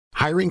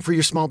Hiring for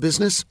your small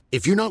business?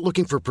 If you're not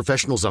looking for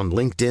professionals on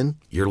LinkedIn,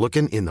 you're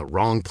looking in the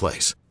wrong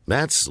place.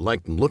 That's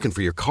like looking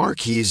for your car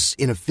keys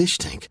in a fish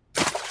tank.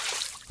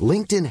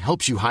 LinkedIn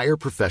helps you hire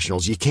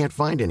professionals you can't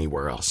find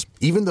anywhere else,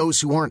 even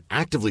those who aren't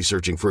actively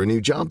searching for a new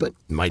job but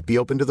might be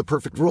open to the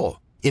perfect role.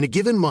 In a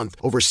given month,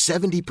 over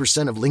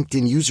 70% of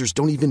LinkedIn users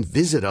don't even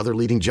visit other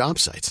leading job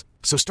sites.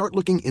 So start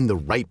looking in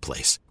the right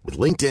place. With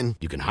LinkedIn,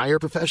 you can hire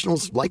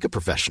professionals like a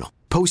professional.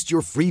 Post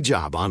your free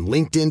job on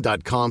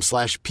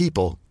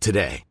linkedin.com/people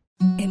today.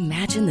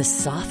 Imagine the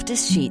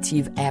softest sheets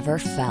you've ever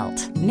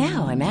felt.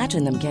 Now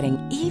imagine them getting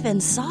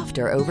even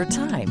softer over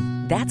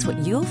time. That's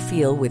what you'll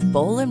feel with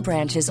Boll &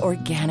 Branch's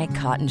organic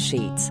cotton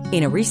sheets.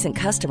 In a recent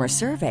customer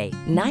survey,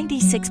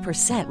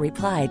 96%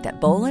 replied that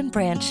Boll &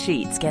 Branch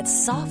sheets get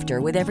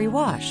softer with every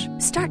wash.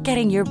 Start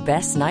getting your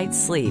best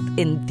night's sleep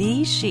in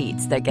these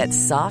sheets that get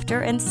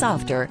softer and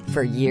softer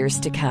for years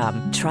to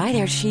come. Try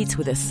their sheets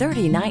with a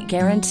 30-night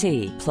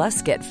guarantee.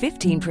 Plus, get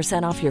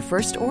 15% off your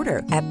first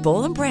order at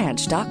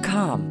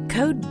bollandbranch.com.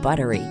 Code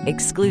BUTTERY.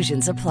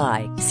 Exclusions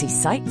apply. See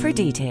site for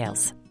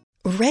details.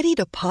 Ready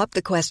to pop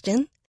the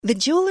question? The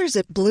jewelers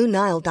at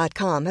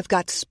BlueNile.com have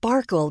got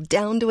sparkle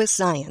down to a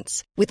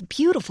science with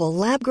beautiful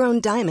lab-grown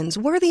diamonds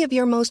worthy of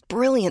your most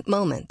brilliant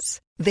moments.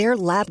 Their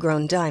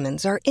lab-grown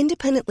diamonds are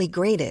independently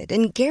graded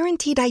and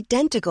guaranteed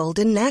identical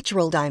to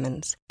natural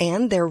diamonds,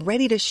 and they're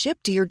ready to ship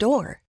to your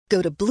door.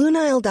 Go to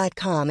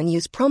BlueNile.com and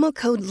use promo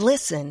code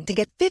LISTEN to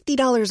get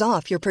 $50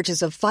 off your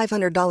purchase of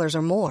 $500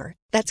 or more.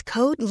 That's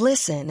code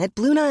LISTEN at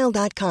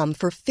BlueNile.com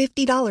for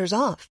 $50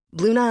 off.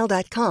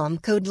 BlueNile.com,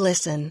 code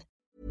LISTEN.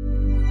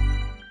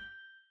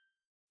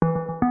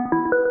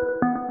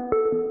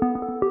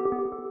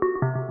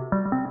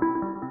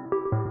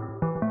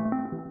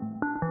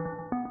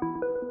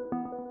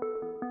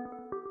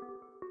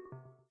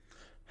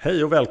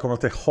 Hej och välkomna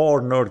till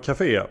Hard Nerd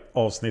Café,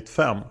 avsnitt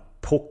 5.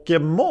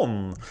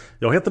 Pokémon!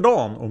 Jag heter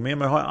Dan och med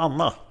mig har jag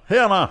Anna. Hej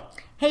Anna!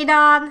 Hej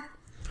Dan!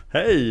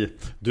 Hej!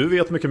 Du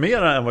vet mycket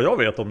mer än vad jag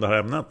vet om det här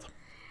ämnet.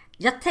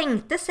 Jag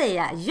tänkte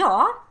säga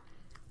ja.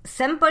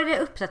 Sen började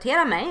jag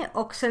uppdatera mig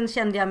och sen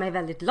kände jag mig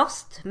väldigt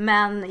lost.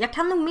 Men jag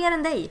kan nog mer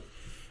än dig.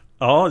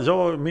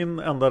 Ja, min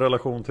enda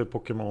relation till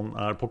Pokémon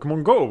är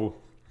Pokémon Go.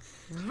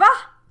 Va?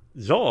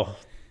 Ja.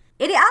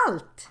 Är det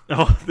allt?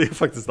 Ja, det är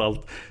faktiskt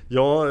allt.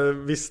 Jag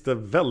visste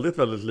väldigt,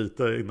 väldigt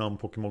lite innan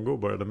Pokémon Go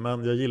började.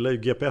 Men jag gillar ju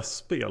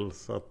GPS-spel.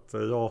 Så att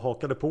jag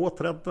hakade på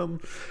trenden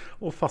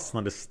och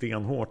fastnade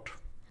stenhårt.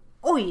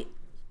 Oj,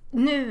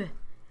 nu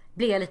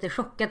blir jag lite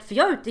chockad. För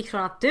jag utgick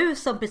från att du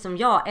som precis som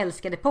jag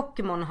älskade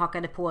Pokémon och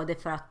hakade på det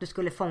för att du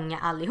skulle fånga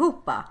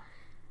allihopa.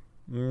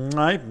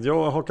 Nej,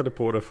 jag hakade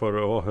på det för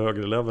att ha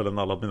högre level än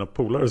alla mina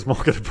polare som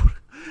hakade på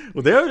det.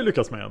 Och det har jag ju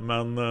lyckats med,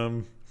 men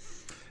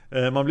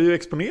man blir ju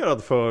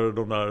exponerad för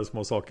de där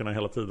små sakerna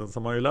hela tiden. Så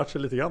man har ju lärt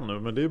sig lite grann nu,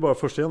 men det är ju bara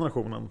första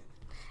generationen.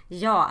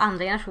 Ja,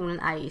 andra generationen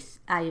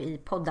är ju i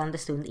poddande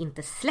stund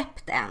inte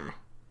släppt än.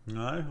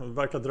 Nej, det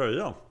verkar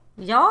dröja.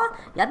 Ja,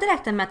 jag hade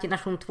räknat med att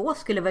generation 2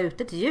 skulle vara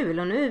ute till jul.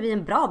 Och nu är vi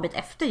en bra bit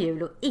efter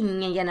jul och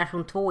ingen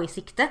generation 2 i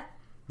sikte.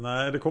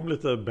 Nej, det kom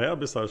lite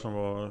bebisar som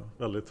var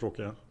väldigt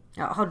tråkiga.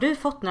 Ja, har du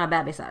fått några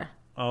bebisar?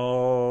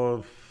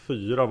 Ja,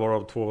 4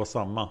 varav 2 var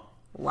samma.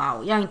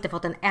 Wow, jag har inte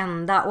fått en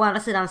enda. Å andra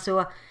sidan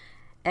så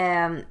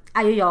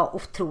är ju jag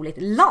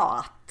otroligt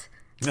lat.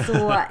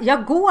 Så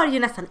jag går ju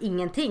nästan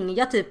ingenting.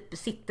 Jag typ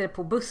sitter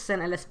på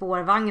bussen eller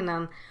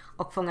spårvagnen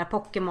och fångar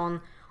Pokémon.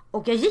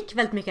 Och jag gick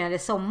väldigt mycket när det är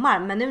sommar.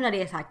 Men nu när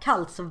det är så här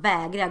kallt så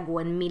vägrar jag gå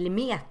 1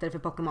 millimeter för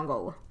Pokémon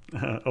Go.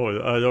 Oj,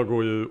 jag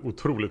går ju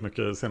otroligt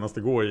mycket. Senast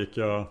igår gick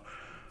jag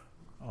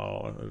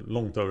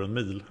långt över 1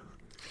 mil.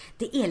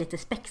 Det är lite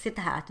spexigt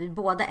det här att vi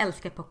båda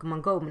älskar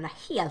Pokémon Go men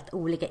har helt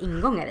olika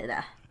ingångar i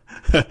det.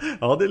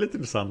 Ja, det är lite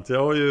intressant.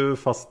 Jag har ju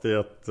fast i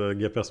ett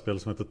GPS-spel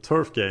som heter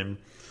Turf Game.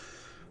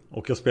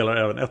 Och jag spelar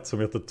även ett som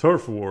heter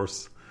Turf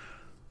Wars.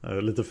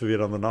 Lite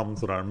förvirrande namn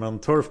sådär. Men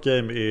Turf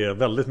Game är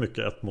väldigt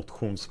mycket ett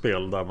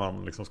motionsspel där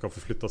man liksom ska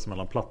förflytta sig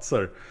mellan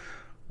platser.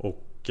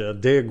 Och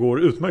det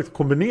går utmärkt att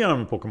kombinera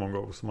med Pokémon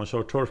Go. Så man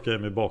kör Turf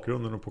Game i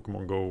bakgrunden och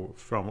Pokémon Go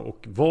fram.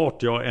 Och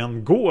vart jag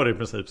än går i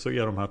princip så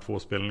är de här 2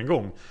 spelen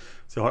igång.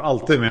 Så jag har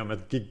alltid med mig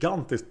ett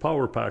gigantiskt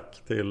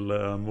powerpack till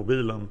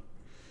mobilen.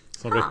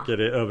 Som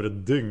räcker i över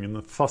 1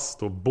 dygn fast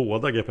då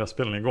båda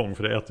GPS-spelen är igång.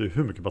 För det äter ju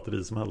hur mycket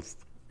batteri som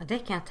helst. Det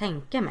kan jag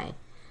tänka mig.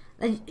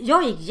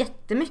 Jag gick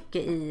jättemycket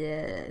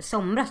i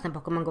somras när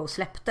Pokémon Go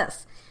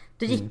släpptes.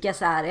 Då gick jag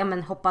så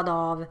här, hoppade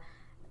av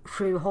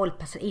 7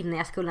 hållplatser innan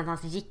jag skulle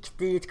någonstans, gick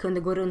dit, kunde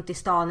gå runt i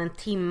stan 1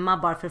 timme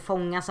bara för att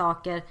fånga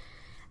saker.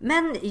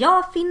 Men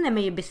jag finner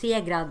mig ju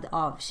besegrad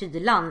av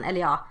kylan,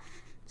 eller ja,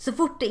 så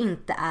fort det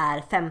inte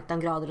är 15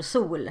 grader och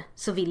sol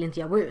så vill inte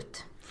jag gå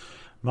ut.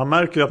 Man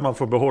märker ju att man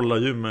får behålla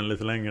gymmen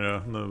lite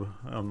längre nu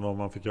än vad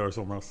man fick göra i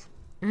somras.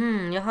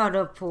 Jag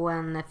hörde på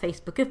en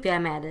Facebookgrupp jag är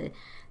med i.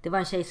 Det var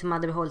en tjej som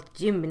hade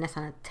behållit gym i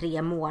nästan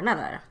 3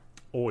 månader.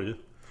 Oj.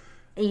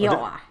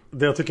 Ja.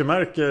 Det jag tycker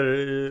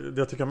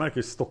jag märker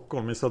i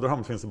Stockholm, i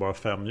Söderhamn finns det bara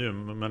 5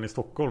 gym. Men i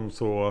Stockholm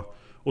så,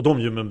 Och de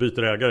gymmen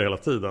byter ägare hela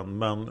tiden.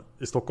 Men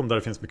i Stockholm där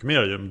det finns mycket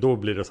mer gym, då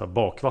blir det så här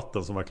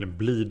bakvatten som verkligen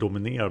blir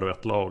dominerad av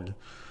ett lag.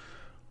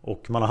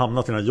 Och man har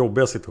hamnat i den här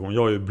jobbiga situationen.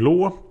 Jag är ju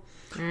blå,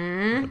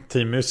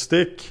 Team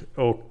Mystic,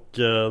 och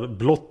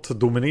blått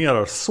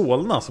dominerar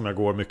Solna som jag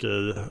går mycket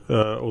i.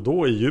 Och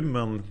då är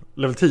gymmen,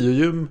 level 10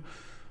 gym,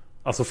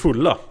 alltså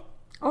fulla.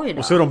 Oj då.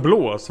 Och så är de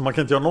blå, så man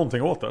kan inte göra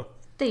någonting åt det.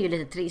 Det är ju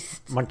lite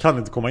trist. Man kan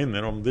inte komma in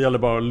i dem. Det gäller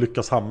bara att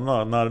lyckas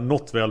hamna. När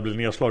något väl blir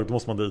nedslaget, då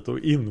måste man dit och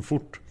in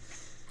fort.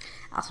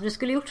 Alltså du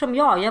skulle gjort som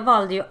jag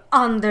valde ju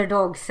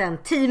underdogsen,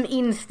 Team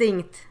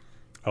Instinct.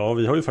 Ja,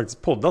 vi har ju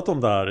faktiskt poddat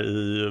om det här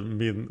i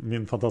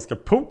min fantastiska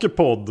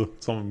Poképodd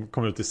som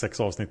kom ut i 6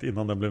 avsnitt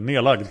innan den blev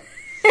nedlagd.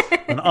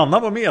 Men Anna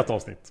var med i ett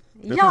avsnitt.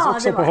 Det finns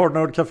också på Hard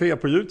Nerd Café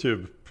på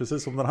YouTube,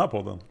 precis som den här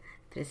podden.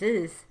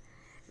 Precis.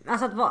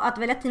 Alltså att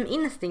välja Team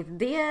Instinct,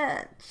 det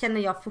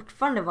känner jag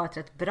fortfarande var ett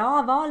rätt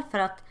bra val, för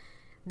att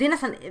det är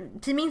nästan,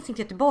 Team Instinct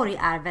i Göteborg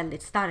är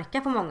väldigt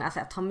starka på många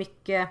sätt. Har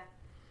mycket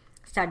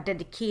så här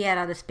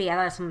dedikerade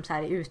spelare som så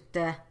här är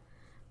ute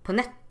på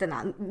nätterna.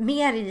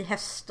 Mer i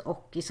höst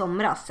och i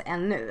somras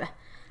än nu.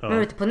 Ja. De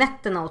var ute på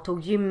nätterna och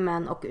tog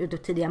gymmen och ute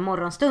tidiga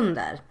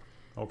morgonstunder.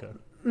 Okay.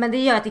 Men det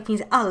gör att det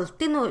finns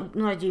alltid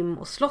några gym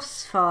att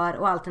slåss för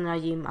och alltid några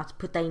gym att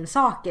putta in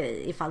saker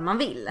i ifall man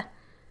vill.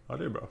 Ja,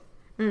 det är bra.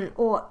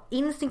 Och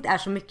Instinct är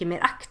så mycket mer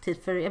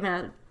aktivt, för jag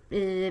menar,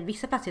 i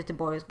vissa platser i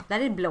Göteborg där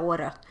är det blå och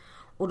rött.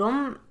 Och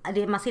man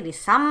ser det är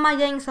samma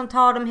gäng som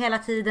tar dem hela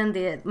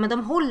tiden, men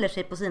de håller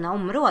sig på sina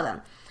områden.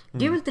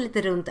 Gult är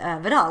lite runt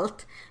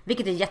överallt,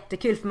 vilket är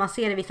jättekul, för man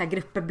ser i vissa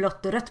grupper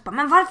blått och rött.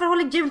 Men varför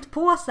håller gult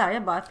på så här?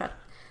 Jag bara, för att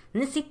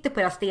ni sitter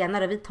på era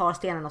stenar och vi tar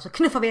stenarna och så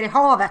knuffar vi er i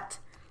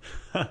havet.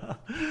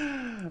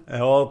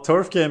 Ja,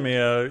 Turf Game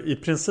är i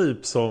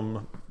princip som...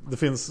 Det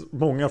finns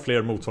många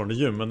fler motsvarande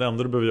gym, men det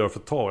enda du behöver göra för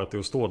att ta är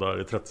att stå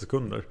där i 30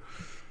 sekunder.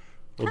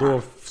 Och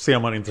då ser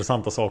man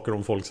intressanta saker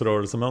om folks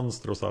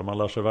rörelsemönster och så här. Man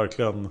lär sig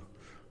verkligen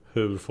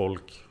hur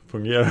folk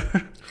fungerar.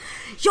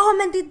 Ja,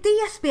 men det är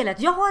det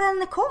spelet. Jag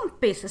har en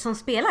kompis som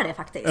spelar det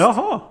faktiskt.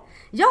 Jaha!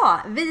 Ja,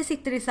 vi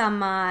sitter i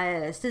samma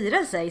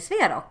styrelse i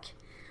Sverok.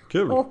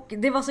 Kul. Och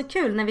det var så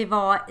kul när vi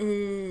var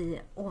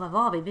i... vad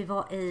var vi? Vi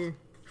var i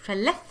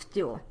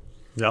Skellefteå.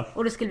 Ja.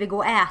 Och då skulle vi gå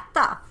och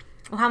äta.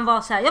 Och han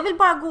var så här, jag vill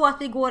bara gå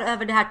att vi går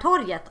över det här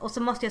torget och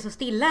så måste jag så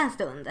stilla en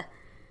stund.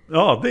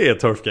 Ja, det är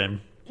Turf Game.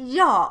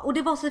 Ja, och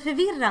det var så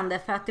förvirrande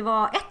för att det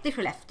var 1 i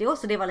Skellefteå,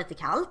 så det var lite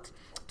kallt.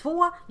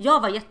 2,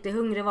 jag var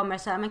jättehungrig och var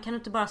med så här, men kan du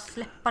inte bara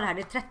släppa det här?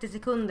 Det är 30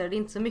 sekunder, det är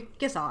inte så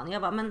mycket, sa han.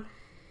 Jag bara, men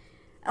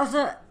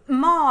alltså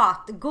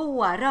mat,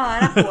 gå,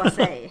 röra på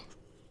sig.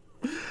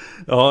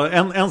 Ja,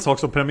 en sak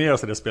som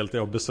premieras i det spelet är att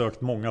jag har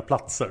besökt många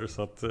platser,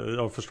 så att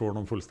jag förstår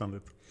dem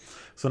fullständigt.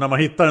 Så när man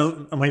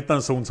hittar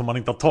en zon som man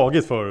inte har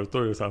tagit förut, då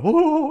är det så här,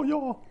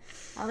 ja.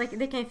 Ja,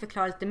 det kan ju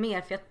förklara lite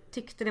mer, för jag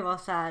tyckte det var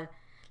så här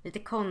lite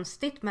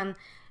konstigt, men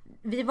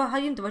vi har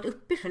ju inte varit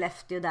uppe i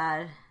Skellefteå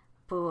där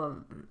på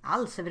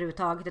alls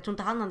överhuvudtaget. Jag tror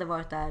inte han hade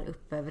varit där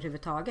uppe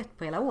överhuvudtaget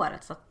på hela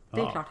året, så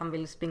det är klart han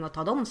vill springa och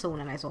ta de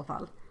zonerna i så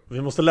fall.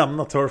 Vi måste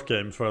lämna Turf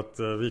Game för att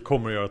vi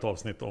kommer att göra ett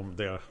avsnitt om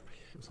det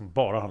som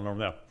bara handlar om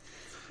det.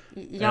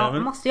 Ja,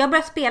 måste jag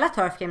börja spela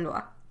Turf Game då?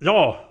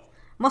 Ja!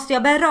 Måste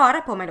jag börja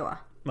röra på mig då?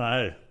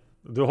 Nej,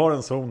 du har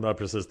en zon där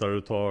precis där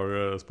du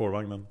tar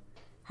spårvagnen.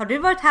 Har du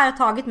varit här och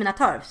tagit mina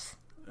turfs?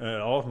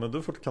 Ja, men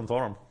du kan ta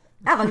dem.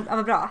 Ja,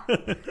 vad bra.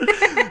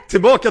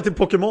 Tillbaka till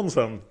Pokémon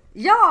sen.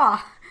 Ja!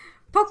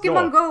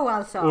 Pokémon Go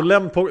alltså. Och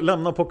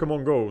lämna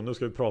Pokémon Go. Nu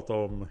ska vi prata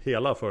om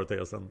hela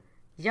företeelsen.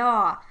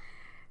 Ja.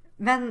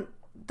 Men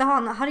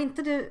Dan, har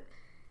inte du...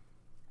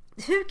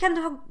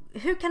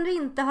 Hur kan du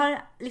inte ha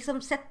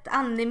liksom sett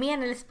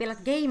animen eller spelat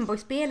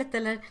Gameboy-spelet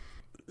eller...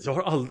 Jag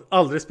har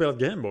aldrig spelat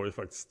Gameboy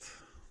faktiskt.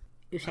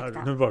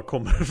 Ursäkta. Nu bara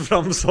kommer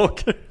fram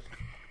saker.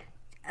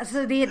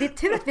 Alltså det är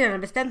tur att vi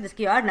redan bestämt att vi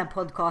ska göra den här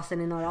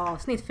podcasten i några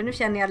avsnitt. För nu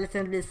känner jag lite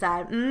att det blir så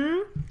här...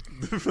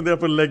 Du funderar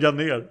på att lägga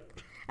ner.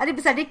 Ja, det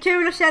blir så här, det är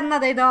kul att känna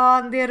dig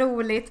idag, det är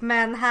roligt.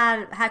 Men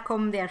här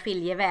kom det en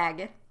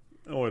skiljeväg.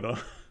 Oj då.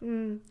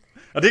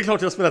 Ja, det är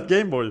klart jag har spelat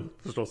Gameboy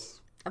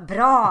förstås.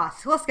 Bra,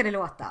 så ska det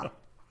låta.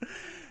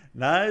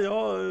 Nej,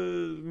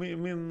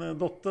 min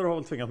dotter har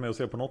väl tvingat mig att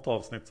se på något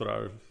avsnitt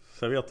sådär.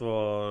 Så jag vet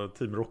vad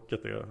Team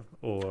Rocket är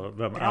och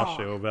vem Ash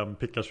är och vem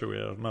Pikachu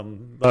är.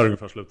 Men där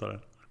ungefär slutar det.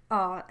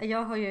 Ja,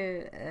 jag har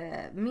ju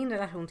min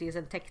relation till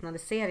den tecknade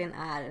serien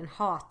är en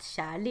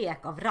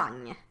hatkärlek av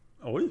rang.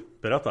 Oj,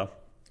 berätta.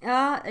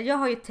 Ja, jag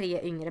har ju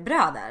 3 yngre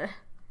bröder.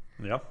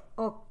 Ja.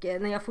 Och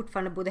när jag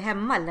fortfarande bodde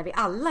hemma, eller när vi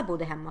alla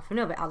bodde hemma, för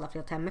nu har vi alla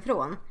flyttat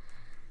hemifrån,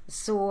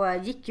 så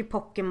gick ju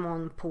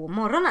Pokémon på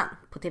morgonen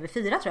på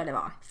TV4 tror jag det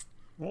var.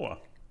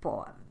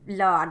 På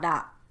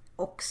lördag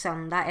och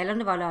söndag, eller om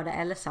det var lördag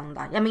eller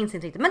söndag, jag minns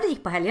inte riktigt, men det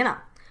gick på helgerna.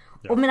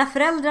 Ja. Och mina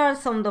föräldrar,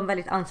 som de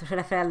väldigt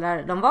ansvarsfulla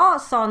föräldrar de var,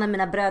 sa när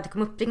mina bröder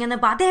kom uppringande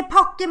bara, det är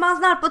Pokémon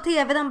snart på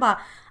TV. De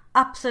bara,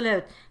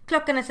 absolut,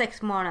 klockan är 6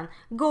 på morgonen,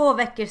 gå och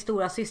väck er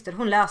stora syster,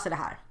 hon löser det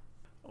här.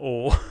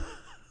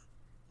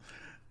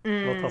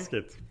 Vad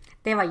taskigt.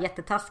 Det var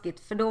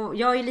jättetaskigt, för då,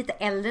 jag är ju lite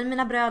äldre än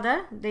mina bröder.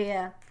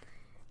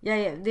 Det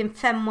är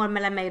 5 år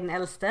mellan mig och den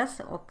äldste.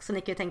 Och så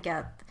ni kan ju tänka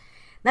att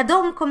när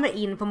de kommer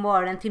in på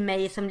morgonen till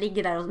mig som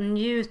ligger där och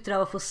njuter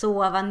av att få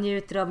sova,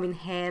 njuter av min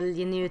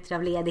helg, njuter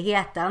av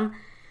ledigheten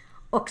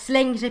och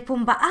slänger sig på och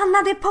bara,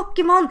 Anna, det är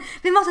Pokémon,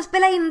 vi måste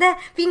spela in det,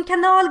 vilken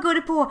kanal går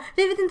det på,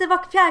 vi vet inte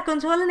vad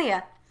fjärrkontrollen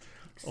är.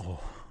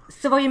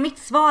 Så var ju mitt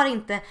svar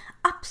inte,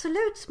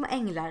 absolut små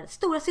änglar,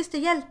 stora syster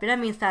hjälper, jag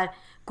minns där,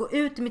 gå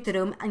ut i mitt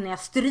rum när jag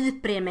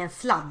stryper er med en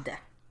sladd.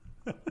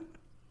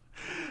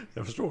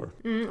 Jag förstår.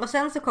 Och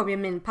sen så kom ju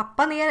min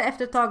pappa ner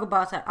efter ett tag och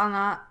bara så här,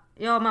 Anna,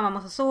 jag och mamma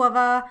måste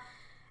sova,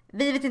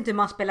 vi vet inte hur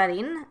man spelar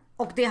in.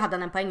 Och det hade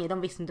han en poäng i,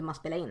 de visste inte hur man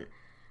spelar in.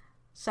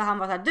 Så han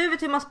var så här, du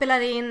vet hur man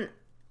spelar in,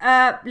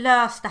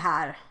 lös det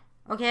här,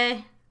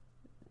 okej?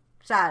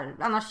 Så här,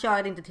 annars kör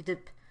jag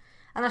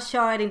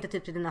det inte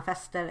till dina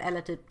fester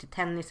eller typ till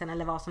tennisen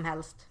eller vad som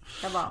helst.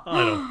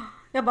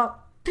 Jag bara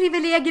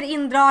privilegier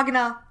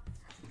indragna.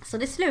 Så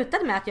det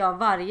slutade med att jag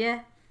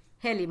varje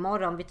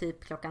helgmorgon vid typ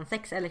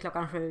 6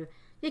 eller 7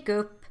 gick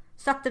upp,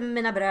 satte med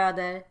mina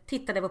bröder,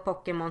 tittade på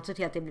Pokémon så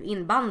till att det blev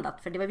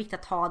inbandat. För det var viktigt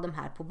att ha de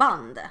här på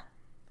band.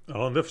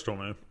 Ja, det förstår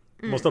man ju.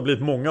 Det måste ha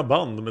blivit många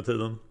band med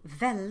tiden.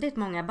 Väldigt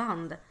många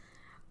band.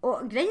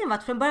 Och grejen var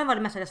att från början var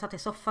det mest att jag satt i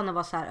soffan och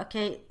var så här: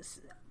 okej,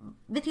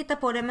 vi tittar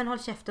på det men håll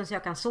käften så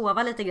jag kan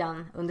sova lite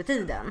grann under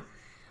tiden.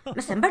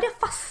 Men sen började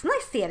jag fastna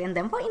i serien.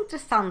 Den var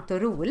intressant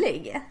och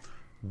rolig.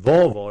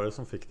 Vad var det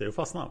som fick dig att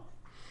fastna?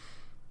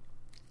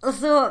 Och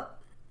så,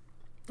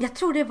 jag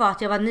tror det var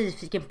att jag var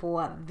nyfiken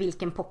på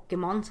vilken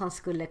Pokémon som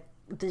skulle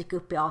dyka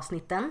upp i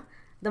avsnitten.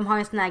 De har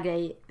en sån här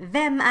grej,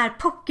 vem är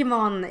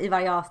Pokémon i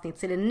varje avsnitt?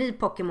 Så är det en ny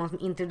Pokémon som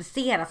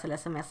introduceras eller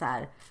som är så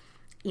här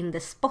in the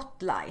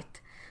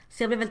spotlight.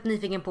 Så jag blev väldigt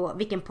nyfiken på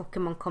vilken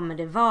Pokémon kommer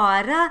det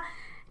vara?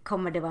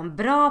 Kommer det vara en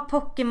bra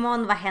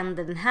Pokémon? Vad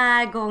händer den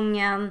här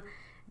gången?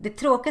 Det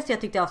tråkigaste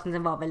jag tyckte i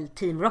avsnitten var väl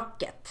Team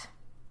Rocket.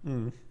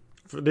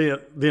 För det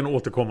är en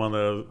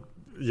återkommande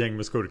gäng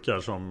med skurkar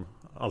som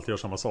alltid gör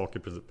samma sak i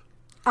princip.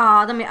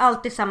 Ja, de är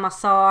alltid samma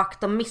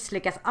sak. De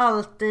misslyckas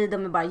alltid.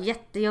 De är bara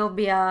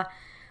jättejobbiga.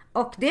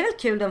 Och det är väl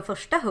kul de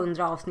första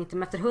 100 avsnitten.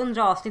 Men efter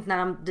 100 avsnitt när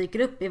de dyker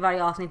upp i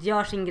varje avsnitt,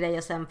 gör sin grej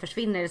och sen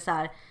försvinner det så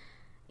här.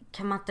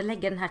 Kan man inte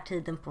lägga den här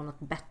tiden på något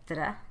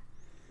bättre?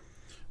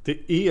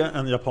 Det är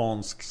en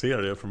japansk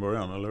serie från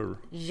början, eller hur?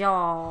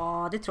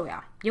 Ja, det tror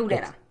jag. Jo, det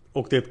är det.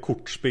 Och det är ett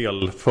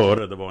kortspel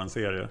före det var en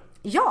serie.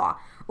 Ja,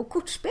 och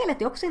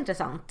kortspelet är också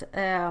intressant.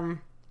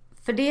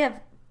 För det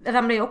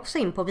ramlar jag också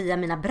in på via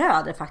mina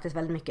bröder faktiskt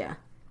väldigt mycket.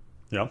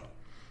 Ja.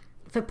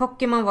 För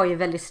Pokémon var ju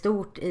väldigt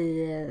stort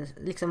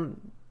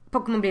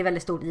Pokémon blev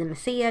väldigt stort i med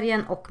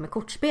serien och med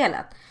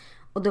kortspelet.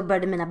 Och då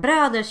började mina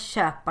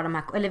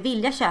bröder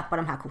vilja köpa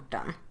de här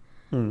korten.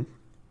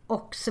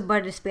 Och så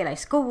började de spela i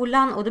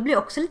skolan. Och då blev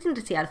jag också lite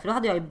intresserad. För då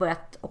hade jag ju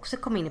börjat också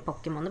komma in i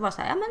Pokémon. Det var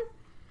så här, ja men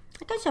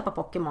jag kan köpa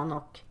Pokémon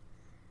och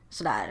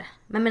sådär.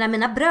 Men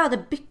mina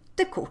bröder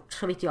bytte kort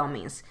så vitt jag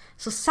minns.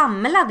 Så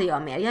samlade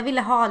jag mer. Jag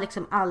ville ha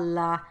liksom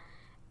alla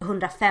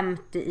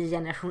 150 i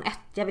generation 1.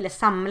 Jag ville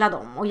samla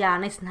dem. Och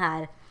gärna i sån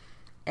här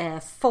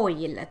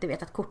foil. Du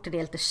vet att kortet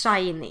är lite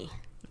shiny.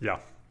 Ja.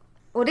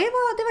 Och det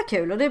var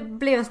kul. Och det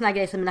blev en sån här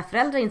grej som mina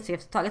föräldrar insåg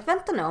efter taget.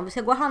 Vänta nu, om vi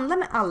ska gå och handla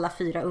med alla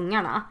 4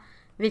 ungarna.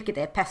 Vilket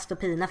är pest och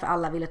pina för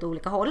alla vill åt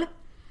olika håll.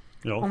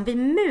 Ja. Om vi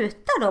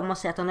mutar dem och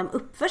säger att om de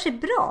uppför sig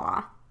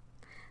bra,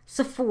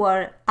 så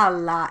får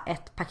alla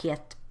ett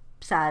paket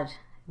så här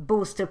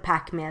booster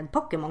pack med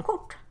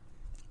Pokémon-kort.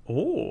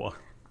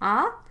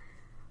 Ja.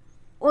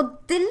 Och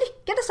det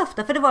lyckades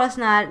ofta, för det var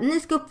sån här: ni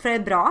ska uppföra er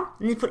bra,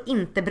 ni får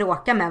inte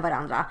bråka med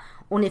varandra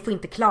och ni får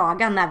inte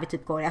klaga när vi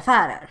typ går i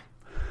affärer.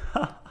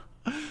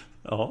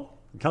 Ja,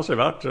 kanske är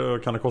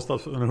värt. Kan det kosta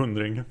en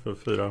 100 för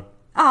 4?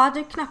 Ja, det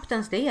är knappt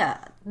ens det.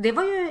 Det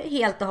var ju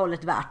helt och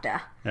hållet värt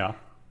det. Ja.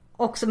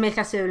 Också med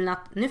klausulen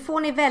att nu får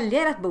ni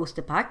välja ert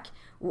boosterpack.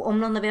 Och om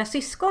någon av era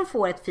syskon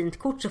får ett fint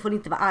kort så får ni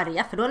inte vara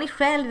arga. För då har ni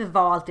själv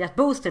valt ert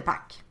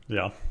boosterpack.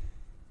 Ja.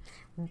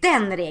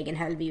 Den regeln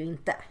höll vi ju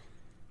inte.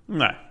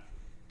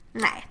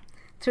 Nej.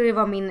 Tror det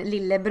var min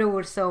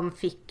lillebror som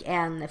fick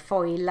en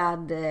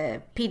foilad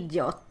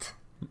Pidgeot.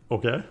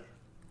 Okej.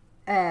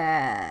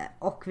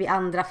 Och vi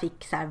andra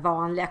fick så här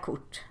vanliga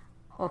kort.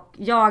 Och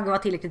jag var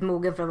tillräckligt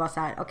mogen för att vara så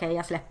här: okej,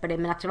 jag släpper det.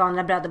 Men att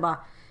vanliga bröder bara: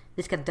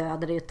 vi ska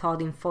döda dig och ta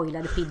din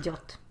foilade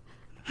Pidgeot.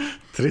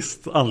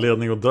 Trist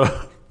anledning att dö.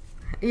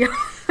 Ja,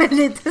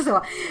 lite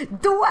så.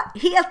 Då,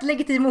 helt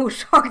legitim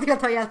orsak till att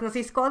ta ihjäl sina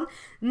syskon.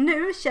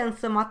 Nu känns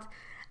som att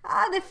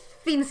det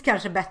finns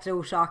kanske bättre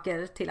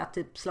orsaker till att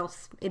typ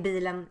slåss i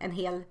bilen en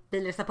hel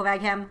bilresa på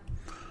väg hem.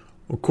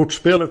 Och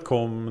kortspelet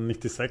kom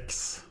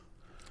 96.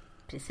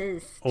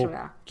 Precis, tror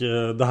jag.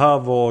 Och det här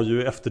var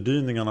ju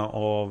efterdyningarna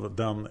av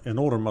den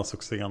enorma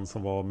succén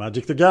som var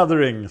Magic the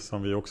Gathering,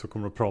 som vi också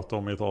kommer att prata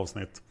om i ett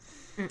avsnitt.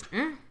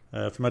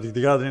 För Magic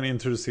the Gathering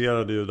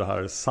introducerade ju det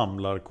här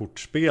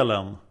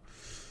samlarkortspelen.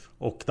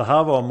 Och det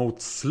här var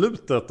mot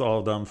slutet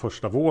av den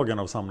första vågen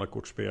av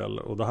samlarkortspel.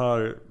 Och det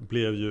här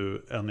blev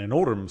ju en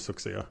enorm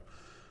succé.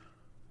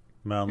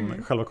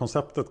 Men själva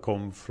konceptet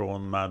kom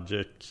från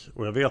Magic.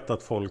 Och jag vet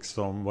att folk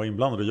som var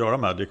inblandade i att göra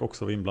Magic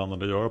också var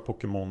inblandade i att göra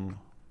Pokémon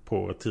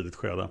på ett tidigt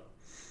skede.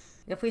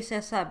 Jag får ju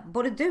säga så här,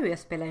 både du och jag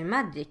spelar ju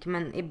Magic,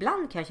 men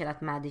ibland kan jag känna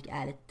att Magic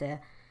är lite...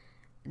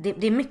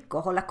 Det är mycket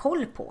att hålla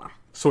koll på.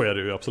 Så är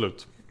det ju,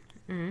 absolut.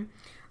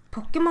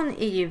 Pokémon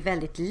är ju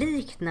väldigt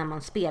likt när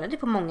man spelar det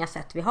på många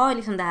sätt. Vi har ju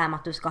liksom det här med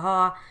att du ska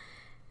ha...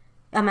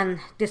 Ja, men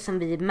det som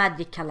vi i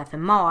Magic kallar för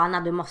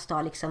mana. Du måste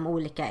ha liksom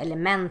olika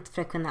element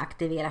för att kunna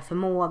aktivera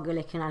förmågor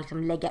eller kunna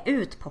liksom lägga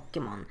ut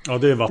Pokémon. Ja,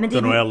 det är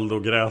vatten och eld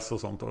och gräs och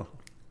sånt då.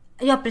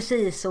 Ja,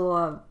 precis,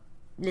 och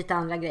lite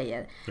andra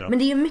grejer. Ja. Men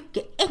det är ju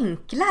mycket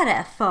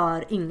enklare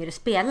för yngre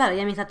spelare.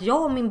 Jag minns att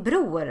jag och min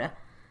bror,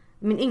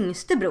 min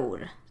yngste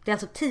bror, det är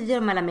alltså 10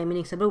 år mellan mig och min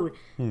yngste bror,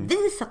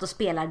 vi satt och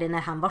spelade när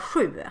han var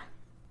 7.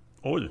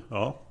 Oj,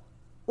 ja.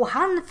 Och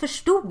han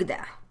förstod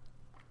det.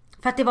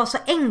 För att det var så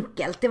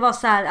enkelt. Det var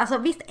så här, alltså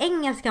visst,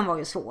 engelskan var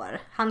ju svår.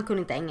 Han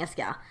kunde inte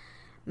engelska.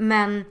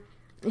 Men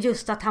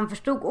just att han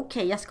förstod,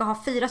 okej, jag ska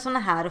ha 4 såna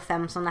här och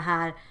 5 såna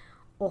här.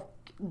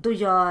 Och då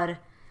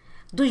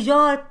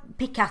gör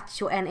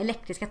Pikachu en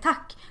elektrisk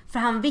attack. För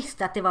han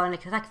visste att det var en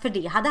elektrisk attack. För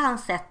det hade han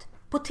sett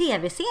på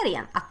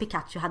tv-serien, att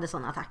Pikachu hade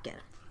såna attacker.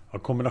 Ja,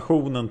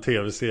 kombinationen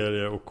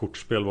tv-serie och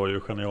kortspel var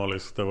ju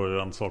genialisk. Det var ju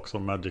en sak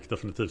som Magic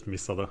definitivt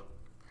missade.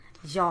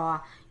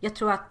 Ja, jag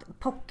tror att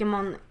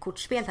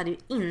Pokémon-kortspel hade ju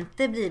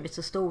inte blivit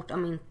så stort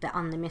om inte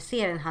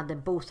anime-serien hade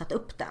boostat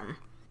upp den.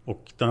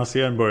 Och den här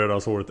serien började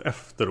alltså året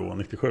efter då,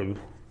 97.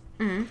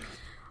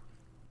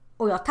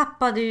 Och jag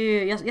tappade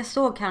ju, jag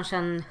såg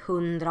kanske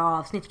 100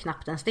 avsnitt,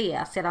 knappt ens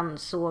det. Sedan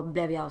så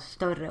blev jag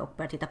större och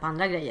började titta på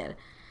andra grejer.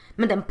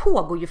 Men den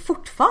pågår ju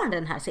fortfarande,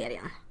 den här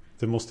serien.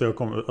 Det måste jag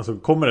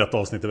kommer ett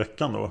avsnitt i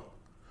veckan då?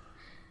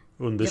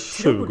 Under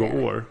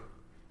 20 år.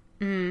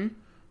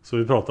 Så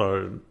vi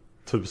pratar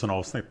 1000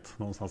 avsnitt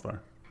någonstans där.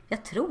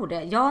 Jag tror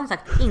det. Jag har som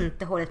sagt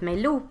inte hållit mig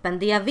i loopen.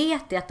 Det jag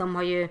vet är att de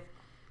har ju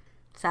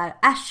så här,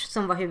 Ash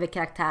som var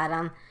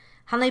huvudkaraktären,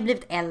 han har ju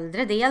blivit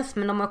äldre dels,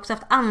 men de har också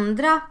haft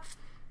andra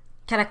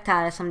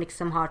karaktärer som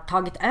liksom har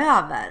tagit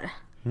över.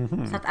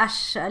 Så att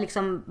Ash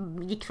liksom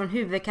gick från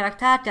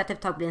huvudkaraktär till att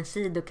ett tag bli en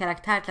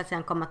sidokaraktär till att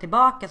sedan komma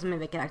tillbaka som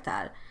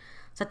huvudkaraktär.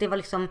 Så att det var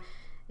liksom,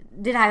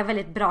 det här är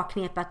väldigt bra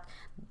knep att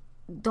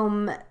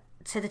de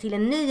sätter till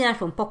en ny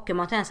generation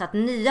Pokémon så att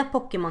nya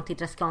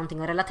Pokémon-tittare ska ha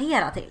någonting att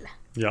relatera till.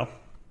 Ja.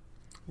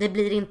 Det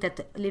blir inte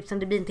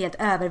helt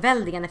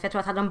överväldigande, för jag tror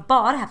att hade de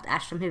bara haft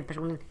Ash som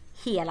huvudpersonen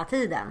hela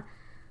tiden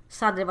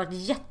så hade det varit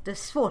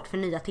jättesvårt för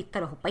nya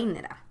tittare att hoppa in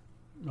i det.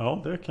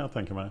 Ja, det kan jag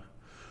tänka mig.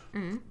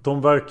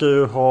 De verkar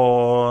ju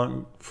ha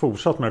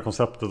fortsatt med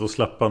konceptet och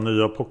släppa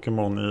nya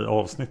Pokémon i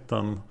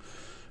avsnitten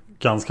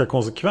ganska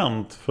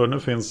konsekvent. För nu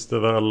finns det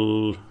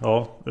väl,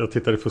 ja, jag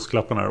tittar i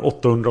fusklappen här,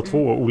 802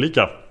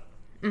 olika.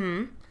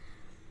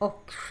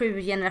 Och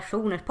 7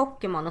 generationer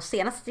Pokémon. Och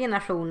senaste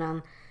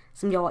generationen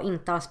som jag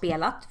inte har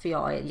spelat, för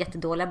jag är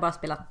jättedålig, bara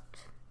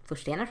spelat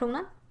första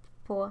generationen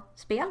på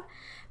spel.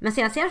 Men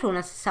senaste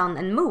generationen, Sun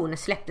and Moon,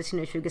 släpptes ju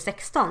nu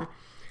 2016.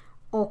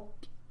 Och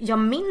jag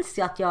minns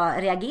ju att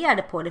jag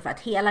reagerade på det för att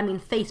hela min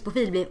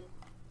Facebook-profil blev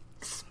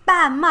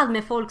spammad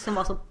med folk som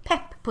var så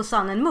pepp på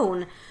Sun and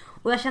Moon.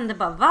 Och jag kände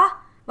bara, va?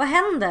 Vad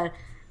händer?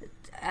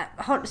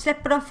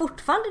 Släpper de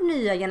fortfarande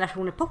nya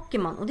generationer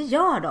Pokémon? Och det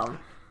gör de.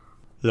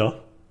 Ja.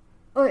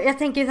 Och jag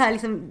tänker så här,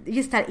 liksom,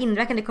 just det här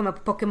inverkan det kommer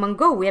på Pokémon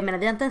Go. Jag menar,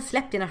 vi har inte ens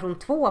släppt generation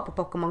 2 på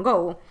Pokémon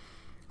Go.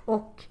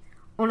 Och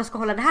om de ska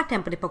hålla det här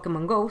tempot i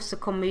Pokémon Go så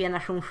kommer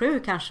generation 7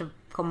 kanske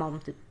komma om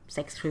typ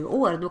 6-7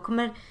 år. Då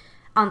kommer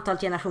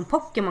antalet generation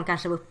Pokémon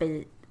kanske vara uppe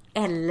i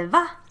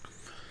 11.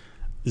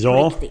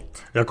 Ja,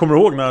 riktigt. Jag kommer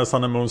ihåg när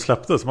Sun and Moon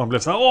släpptes. Man blev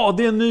så här,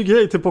 det är en ny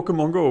grej till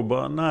Pokémon Go.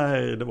 Bara,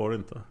 nej, det var det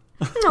inte.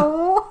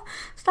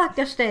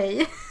 Stackars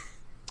dig.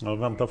 Jag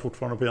väntar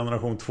fortfarande på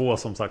generation 2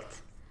 som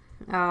sagt.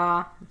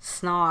 Ja,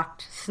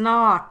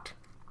 snart.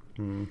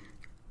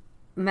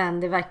 Men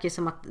det verkar ju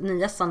som att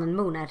nya Sun and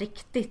Moon är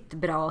riktigt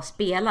bra att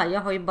spela.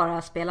 Jag har ju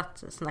bara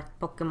spelat sådana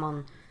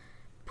Pokémon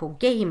på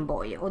Game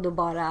Boy. Och då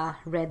bara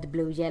Red,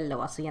 Blue,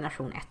 Yellow, alltså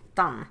generation 1.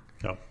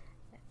 Ja.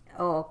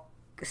 Och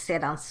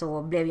sedan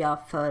så blev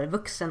jag för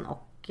vuxen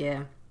och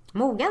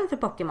mogen för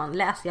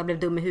Pokémon. Jag blev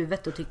dum i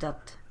huvudet och tyckte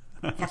att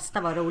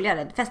festa var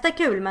roligare. Festa är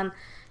kul, men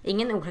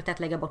ingen orsak att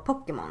lägga bort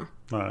Pokémon.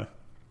 Nej.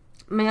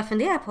 Men jag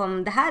funderar på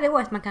om det här är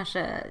året man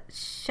kanske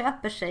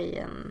köper sig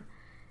en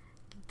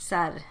så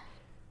här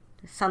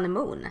Sun and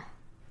Moon.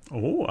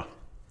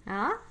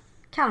 Ja,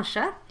 kanske.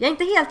 Jag är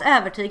inte helt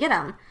övertygad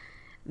än.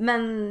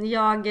 Men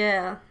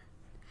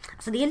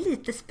alltså det är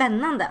lite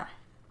spännande.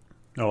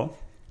 Ja.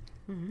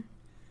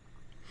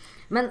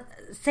 Men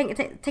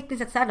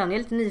tekniskt sett så här, Dan, jag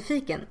är lite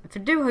nyfiken. För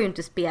du har ju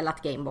inte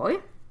spelat Game Boy.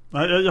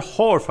 Nej, jag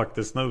har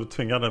faktiskt. Nu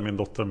tvingade min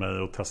dotter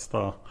mig att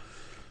testa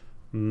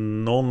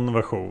någon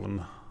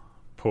version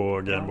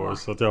på Game Boy.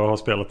 Så att jag har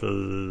spelat i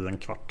en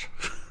kvart.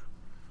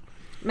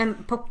 Men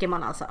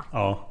Pokémon alltså?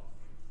 Ja.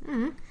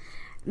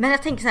 Men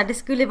jag tänker så här, det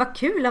skulle vara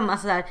kul om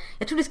alltså här,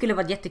 jag tror det skulle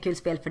vara ett jättekul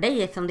spel för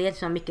dig eftersom det är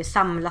så mycket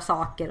samla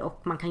saker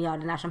och man kan göra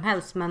det när som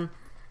helst. Men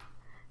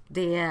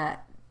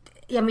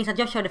jag minns att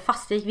jag körde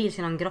fast, jag gick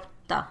vilse i någon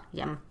grotta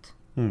jämt.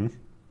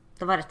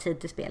 Då var det tid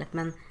till spelet.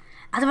 Men det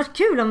hade varit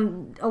kul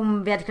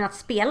om vi hade kunnat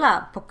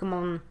spela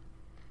Pokémon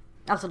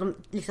Alltså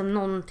liksom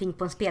någonting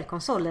på en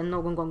spelkonsol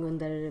någon gång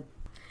under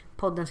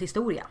poddens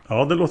historia.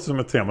 Ja, det låter som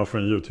ett tema för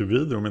en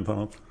YouTube-video om inte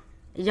annat.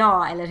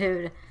 Ja, eller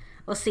hur?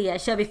 Och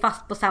kör vi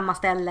fast på samma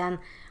ställen?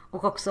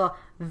 Och också,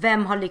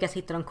 vem har lyckats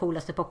hitta de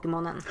coolaste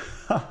Pokémonen?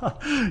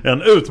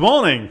 En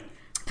utmaning!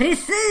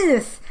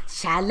 Precis!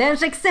 Challenge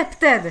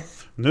accepted!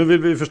 Nu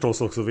vill vi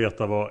förstås också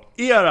veta vad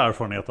er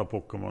erfarenhet av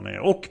Pokémon är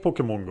och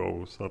Pokémon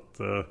Go. Så att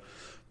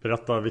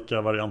berätta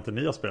vilka varianter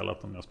ni har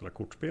spelat. Om ni har spelat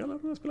kortspel, eller om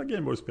ni har spelat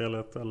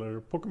Gameboy-spelet eller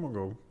Pokémon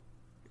Go.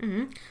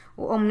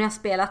 Och om ni har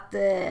spelat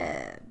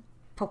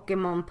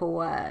Pokémon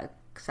på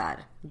så här,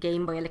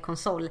 Gameboy eller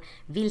konsol,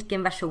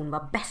 vilken version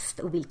var bäst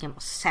och vilken var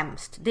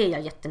sämst? Det är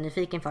jag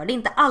jättenyfiken för. Det är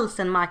inte alls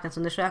en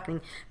marknadsundersökning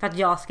för att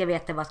jag ska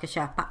veta vad jag ska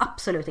köpa.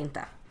 Absolut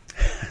inte.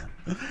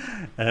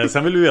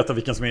 Sen vill vi veta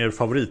vilken som är er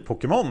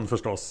favorit-Pokémon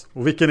förstås.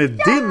 Och vilken är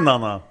din,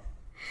 Anna?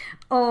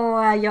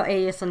 Och jag är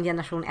ju som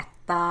generation 1.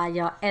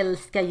 Jag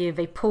älskar ju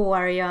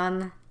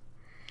Vaporeon.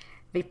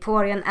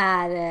 Vaporeon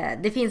är...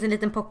 Det finns en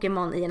liten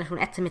Pokémon i generation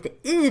 1 som heter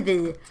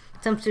Eevee,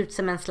 som ser ut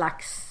som en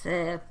slags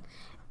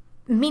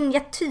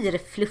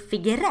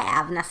miniatyrfluffig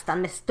räv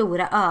nästan, med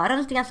stora öron,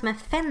 lite grann som en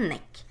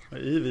fennek.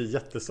 Eevee är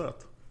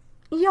jättesöt.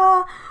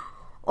 Ja,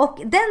 och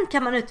den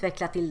kan man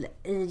utveckla till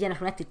i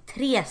generation 1 till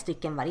 3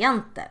 stycken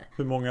varianter.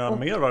 Hur många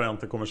mer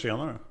varianter kommer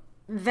senare?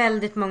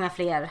 Väldigt många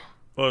fler.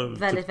 Väldigt,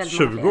 typ väldigt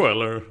 20 många fler.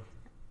 Eller?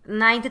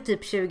 Nej, inte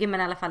typ 20,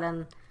 men i alla fall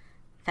en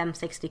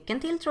 5-6 stycken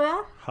till tror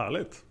jag.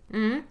 Härligt.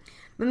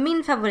 Men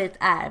min favorit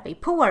är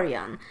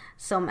Vaporeon,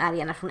 som är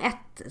generation 1,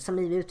 som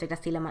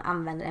utvecklas till om man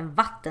använder en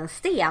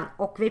vattensten.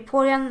 Och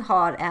Vaporeon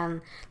har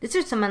det ser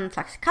ut som en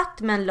slags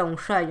katt med en lång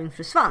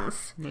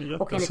sjöjungfrusvans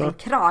och en liten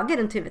krage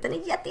runt huvudet.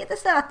 Den är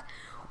jättesöt.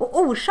 Och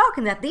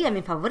orsaken till att det är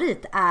min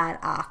favorit är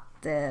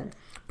att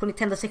på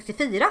Nintendo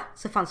 64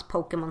 så fanns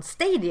Pokémon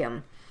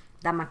Stadium,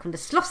 där man kunde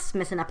slåss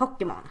med sina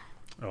Pokémon.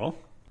 Ja.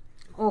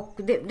 Och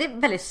det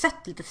är väldigt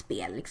sött litet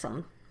spel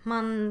liksom.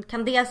 Man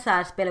kan dels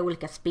här spela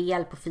olika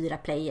spel på 4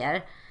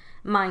 player.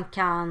 Man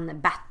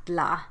kan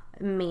battla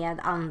med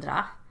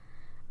andra.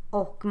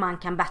 Och man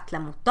kan battla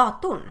mot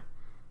datorn.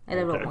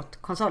 Eller då mot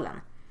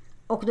konsolen.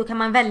 Och då kan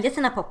man välja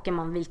sina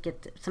Pokémon,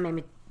 vilket som är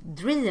mitt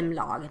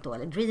dreamlag då,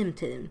 eller dream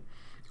team.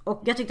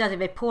 Och jag tyckte att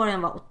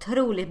Vaporeon var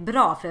otroligt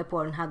bra, för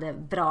Vaporeon hade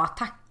bra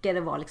attacker.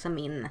 Det var liksom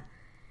min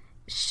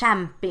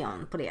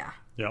champion på det.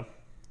 Ja.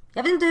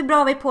 Jag vet inte hur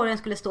bra Vaporeon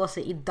skulle stå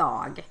sig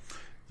idag.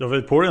 Ja,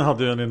 Vaporeon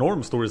hade ju en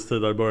enorm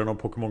storhetstid där i början av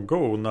Pokémon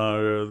Go,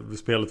 när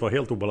spelet var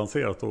helt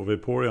obalanserat och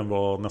Vaporeon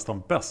var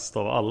nästan bäst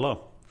av alla.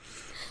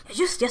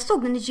 Just, jag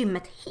såg den i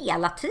gymmet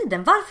hela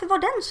tiden. Varför var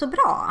den så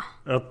bra?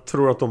 Jag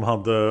tror att de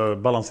hade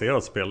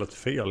balanserat spelet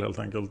fel helt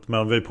enkelt.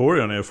 Men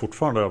Vaporeon är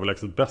fortfarande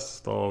överlägset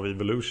bäst av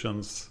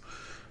Evolutions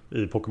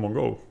i Pokémon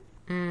Go.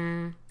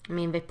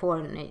 Min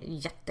Vaporeon är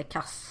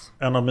jättekass.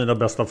 En av mina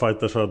bästa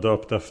fighters har jag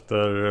döpt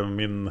efter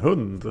min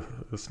hund,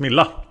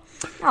 Smilla.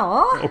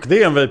 Ja. Och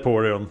det är en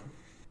Vaporeon.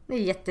 Det är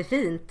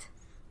jättefint.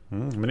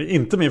 Men det är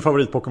inte min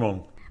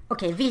favorit-Pokémon.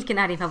 Okej, vilken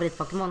är din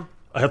favorit-Pokémon?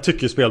 Jag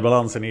tycker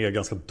spelbalansen är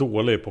ganska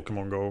dålig i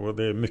Pokémon Go.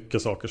 Det är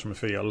mycket saker som är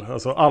fel.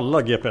 Alltså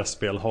alla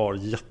GPS-spel har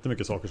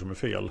jättemycket saker som är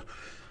fel.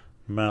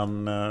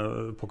 Men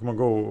Pokémon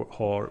Go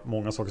har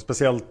många saker.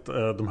 Speciellt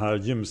de här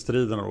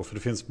gymstriderna då. För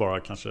det finns bara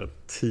kanske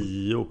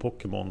 10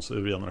 Pokémons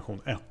ur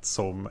generation 1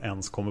 som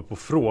ens kommer på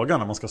frågan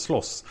när man ska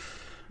slåss.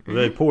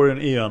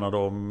 Vaporeon är en av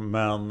dem.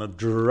 Men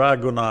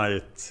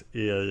Dragonite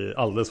är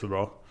alldeles för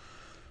bra.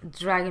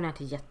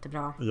 Dragonite är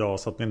jättebra. Ja,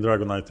 så att min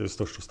Dragonite är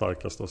störst och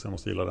starkast då, så jag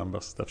måste gilla den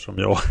bäst, eftersom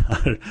jag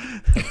är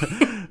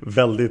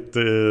väldigt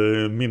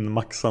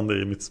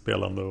minmaxande i mitt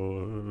spelande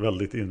och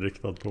väldigt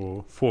inriktad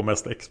på att få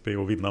mest XP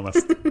och vinna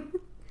mest.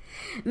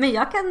 Men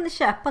jag kan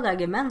köpa det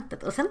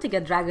argumentet. Och sen tycker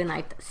jag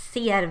Dragonite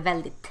ser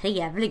väldigt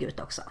trevlig ut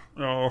också.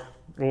 Ja,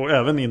 och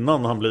även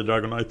innan han blir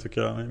Dragonite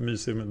tycker jag är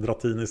mysig med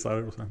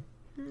Dratinisar och så.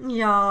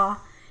 Ja,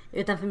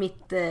 utanför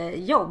mitt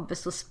jobb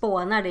så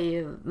spånar det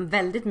ju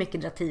väldigt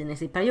mycket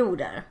Dratinis i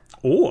perioder.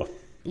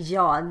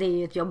 Ja, det är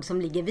ju ett jobb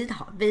som ligger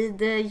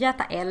vid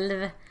Göta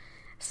älv.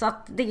 Så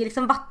att det är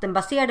liksom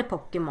vattenbaserade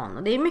Pokémon.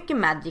 Och det är mycket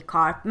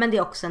Magikarp, men det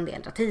är också en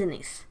del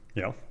Dratinis.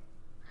 Ja.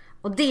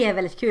 Och det är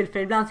väldigt kul, för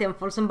ibland ser man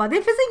folk som bara, det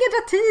finns ingen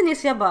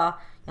Dratinis.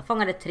 Jag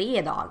fångade 3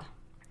 idag.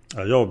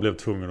 Ja, jag blev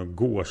tvungen att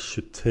gå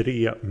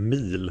 23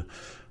 mil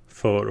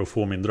för att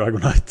få min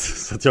Dragonite.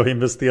 Så att jag har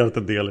investerat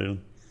en del i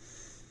den.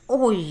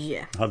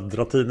 Oj! Jag hade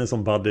Dratini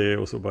som buddy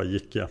och så bara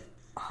gick jag.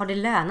 Har det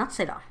lönat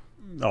sig då?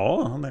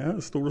 Ja, han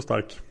är stor och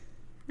stark.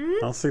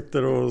 Han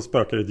sitter och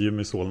spökar i ett gym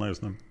i Solna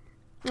just nu.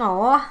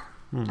 Ja,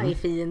 det är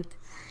fint.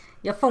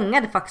 Jag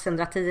fångade faktiskt en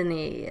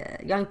Dratini.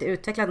 Jag har inte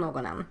utvecklat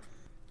någon än.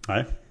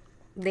 Nej.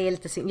 Det är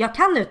lite synd. Jag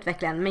kan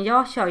utveckla en, men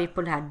jag kör ju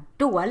på det här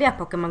dåliga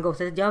Pokémon Go.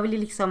 Så jag vill ju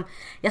liksom,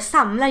 jag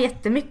samlar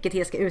jättemycket till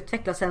jag ska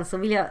utveckla. Och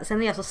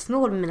sen är jag så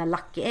snål med mina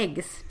Lucky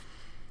Eggs.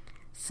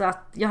 Så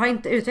att jag har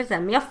inte utvecklat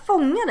den. Men jag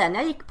fångade den.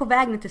 Jag gick på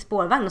vägen till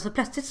spårvagn. Och så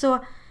plötsligt så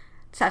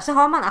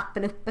har man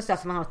appen uppe så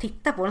att man har att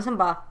titta på den. Och sen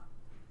bara,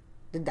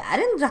 det där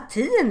är en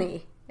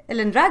Dratini.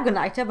 Eller en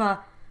Dragonite. Jag bara...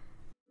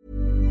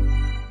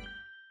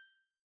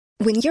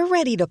 When you're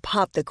ready to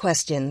pop the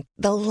question,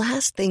 the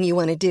last thing you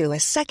want to do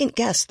is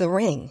second-guess the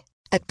ring.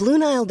 At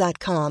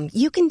BlueNile.com,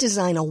 you can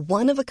design a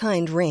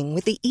one-of-a-kind ring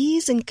with the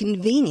ease and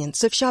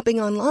convenience of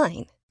shopping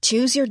online.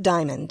 Choose your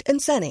diamond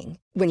and setting.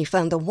 When you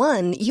find the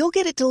one, you'll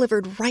get it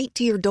delivered right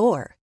to your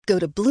door. Go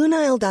to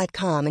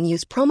BlueNile.com and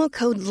use promo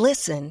code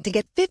LISTEN to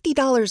get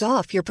 $50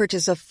 off your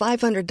purchase of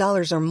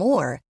 $500 or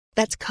more.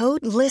 That's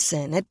code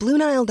LISTEN at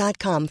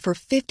BlueNile.com for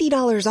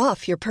 $50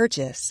 off your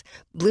purchase.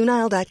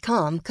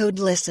 BlueNile.com, code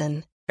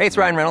LISTEN. Hey, it's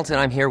Ryan Reynolds,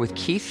 and I'm here with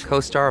Keith,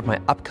 co-star of my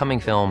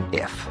upcoming film,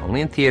 If, only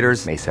in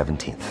theaters May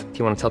 17th. Do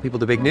you want to tell people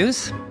the big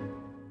news?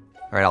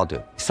 All right, I'll do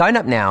it. Sign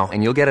up now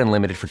and you'll get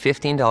unlimited for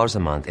 $15 a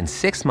month and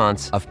 6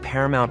 months of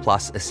Paramount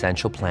Plus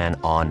Essential Plan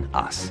on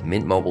us.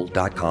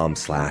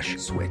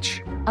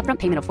 MintMobile.com/switch. Upfront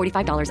payment of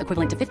 $45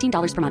 equivalent to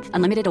 $15 per month.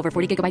 Unlimited over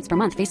 40 gigabytes per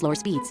month. Face lower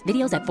speeds.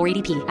 Videos at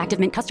 480p. Active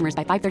Mint customers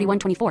by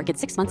 531.24 get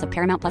 6 months of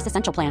Paramount Plus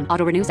Essential Plan.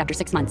 Auto renews after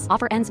 6 months.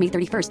 Offer ends May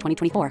 31st,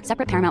 2024.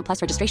 Separate Paramount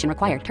Plus registration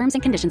required. Terms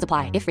and conditions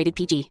apply if rated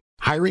PG.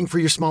 Hiring for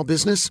your small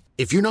business?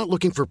 If you're not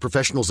looking for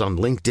professionals on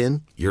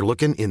LinkedIn, you're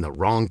looking in the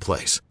wrong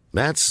place.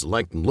 That's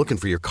like looking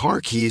for your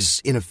car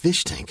keys in a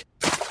fish tank.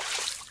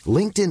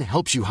 LinkedIn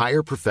helps you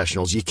hire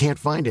professionals you can't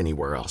find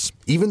anywhere else,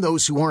 even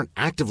those who aren't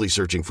actively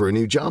searching for a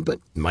new job but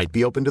might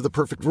be open to the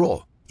perfect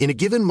role. In a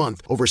given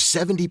month, over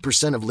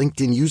 70% of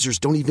LinkedIn users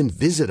don't even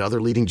visit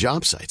other leading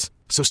job sites.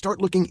 So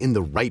start looking in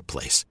the right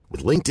place.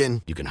 With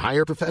LinkedIn, you can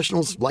hire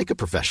professionals like a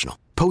professional.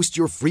 Post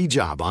your free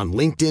job on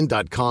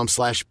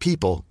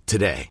linkedin.com/people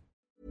today.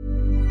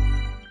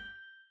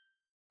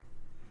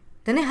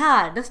 Den är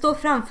här, den står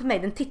framför mig,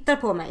 den tittar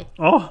på mig.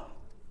 Ja.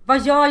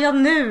 Vad gör jag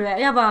nu?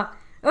 Jag bara,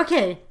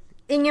 okej,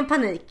 ingen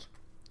panik.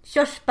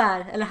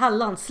 Körsbär eller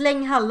hallon,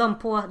 släng hallon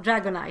på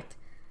Dragonite.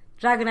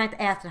 Dragonite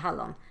äter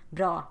hallon,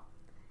 bra.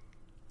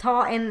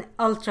 Ta en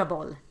Ultra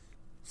Ball.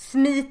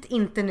 Smit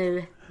inte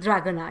nu,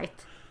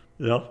 Dragonite.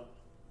 Ja.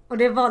 Och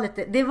det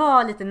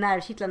var lite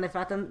nervkittlande för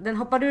att den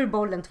hoppade ur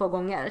bollen 2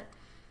 gånger.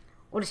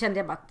 Och då kände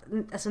jag bara att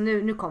alltså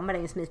nu kommer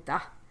den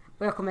smita.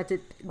 Och jag kommer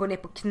typ gå ner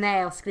på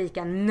knä och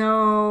skrika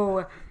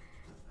no.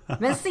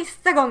 Men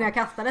sista gången jag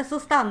kastade så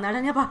stannar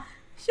den. Jag bara,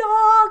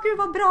 ja, gud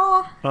vad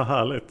bra. Vad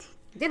härligt.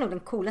 Det är nog den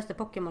coolaste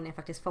Pokémon jag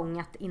faktiskt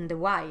fångat in the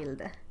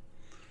wild.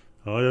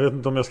 Ja, jag vet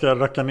inte om jag ska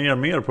racka ner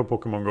mer på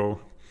Pokémon Go.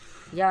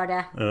 Gör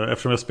det.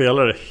 Eftersom jag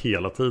spelar det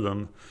hela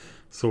tiden.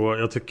 Så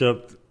jag tycker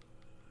att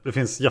det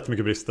finns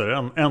jättemycket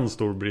brister. En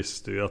stor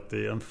brist är att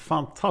det är en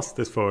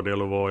fantastisk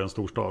fördel att vara i en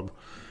storstad.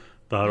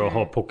 Det här att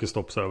ha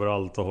Pokéstops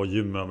överallt och ha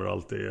gym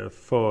överallt, det är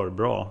för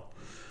bra.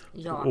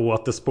 Ja. Och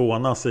att det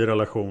spånas i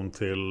relation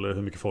till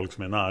hur mycket folk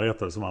som är i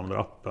närheten som använder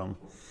appen.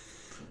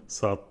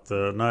 Så att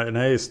när jag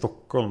är i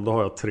Stockholm, då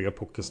har jag 3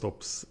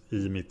 Pokéstops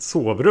i mitt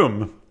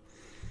sovrum.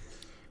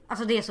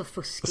 Alltså det är så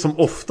fuskigt. Som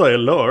ofta är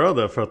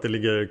lörade för att det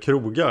ligger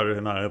krogar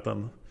i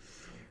närheten.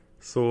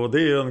 Så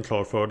det är en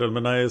klar fördel.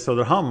 Men när jag är i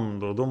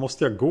Söderhamn då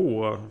måste jag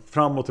gå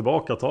fram och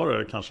tillbaka. Tar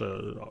det kanske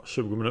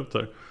 20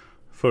 minuter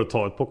för att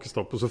ta ett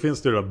Pokéstop. Och så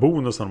finns det ju den där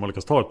bonusen om man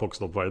lyckas ta ett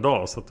Pokéstop varje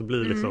dag. Så att det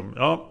blir liksom,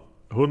 ja,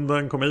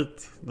 hunden kom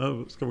hit.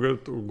 Nu ska vi gå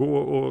ut och gå.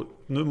 Och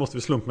nu måste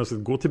vi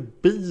slumpmässigt gå till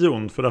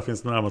bion. För där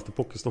finns det närmaste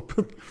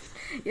Pokéstoppen.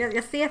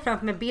 Jag ser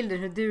framför mig bilden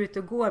hur du är ute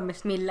och går med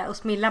Smilla. Och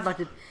Smilla bara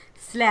typ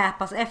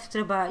släpas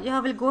efter och bara,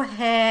 jag vill gå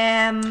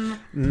hem.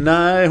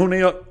 Nej, hon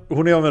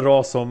är av en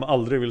ras som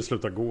aldrig vill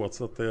sluta gå.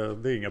 Så att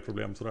det är inga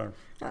problem sådär.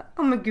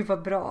 Åh men gud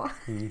vad bra.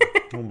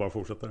 Hon bara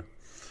fortsätter.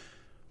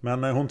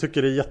 Men hon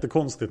tycker det är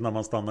jättekonstigt när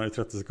man stannar i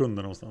 30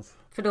 sekunder någonstans.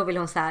 För då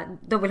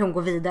vill hon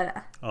gå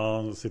vidare.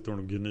 Ja, då sitter hon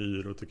och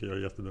gnyr och tycker jag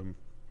är jättedum.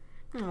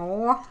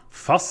 Åh.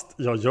 Fast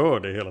jag gör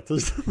det hela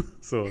tiden.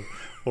 Så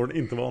har hon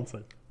inte vant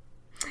sig.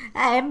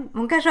 Nej,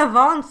 hon kanske har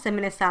vant sig.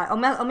 Men det är så här,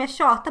 om jag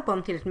tjatar på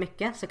honom tillräckligt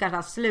mycket så kanske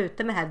han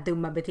slutar med det här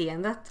dumma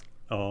beteendet.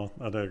 Ja,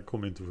 det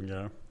kommer inte att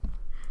fungera.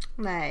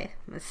 Nej,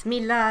 men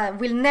Smilla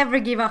will never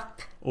give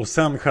up. Och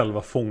sen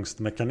själva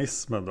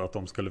fångstmekanismen då, att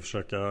de skulle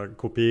försöka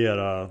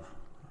kopiera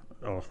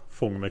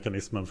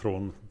fångmekanismen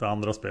från det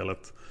andra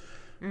spelet.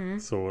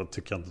 Så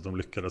tycker jag inte att de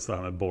lyckades det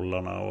här med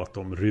bollarna och att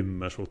de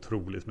rymmer så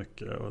otroligt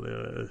mycket. Och det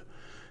är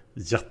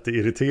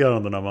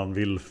jätteirriterande när man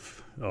vill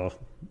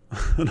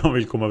när man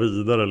vill komma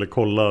vidare eller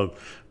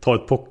ta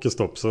ett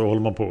Pokéstop, så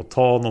håller man på att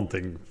ta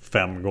någonting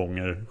 5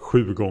 gånger,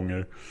 7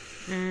 gånger.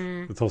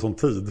 Det tar sån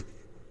tid.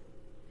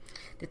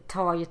 Det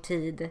tar ju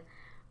tid.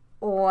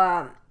 Och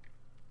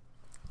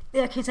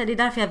jag kan säga det är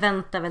därför jag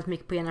väntar väldigt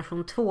mycket på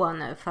generation 2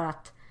 nu, för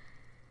att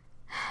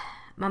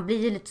man blir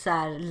ju lite så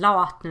här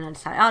lat nu när det är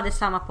så här, det är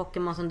samma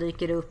Pokémon som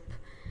dyker upp.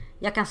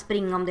 Jag kan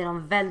springa om det är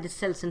någon väldigt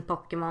sällsynt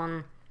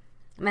Pokémon,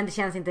 men det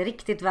känns inte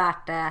riktigt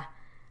värt det.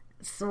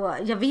 Så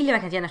jag vill ju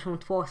verkligen att generation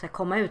 2 ska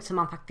komma ut så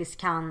man faktiskt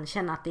kan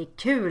känna att det är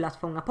kul att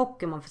fånga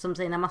Pokémon. För som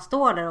säger, när man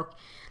står där och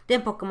det är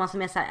en Pokémon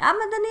som är så här,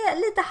 men den är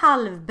lite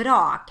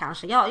halvbra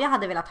kanske. Jag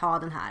hade velat ha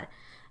den här,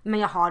 men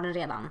jag har den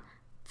redan.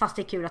 Fast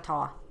det är kul att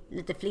ha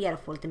lite fler och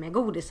få lite mer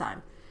godisar.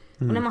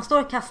 Och när man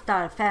står och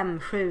kastar 5,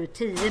 7,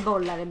 10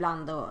 bollar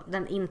ibland och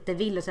den inte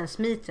vill och sen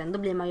smiter den, då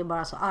blir man ju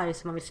bara så arg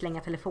så man vill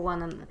slänga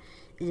telefonen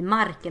i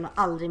marken och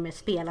aldrig mer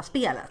spela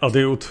spelet. Ja, det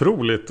är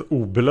otroligt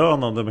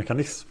obelönande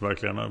mekanism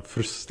verkligen. En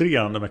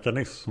frustrerande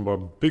mekanism som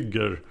bara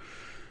bygger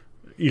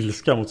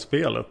ilska mot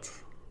spelet.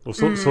 Och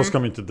så ska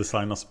man inte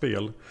designa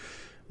spel.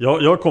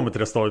 Jag har kommit till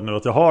det stadiet nu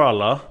att jag har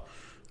alla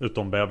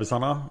utom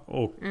bebisarna.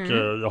 Och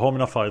jag har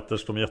mina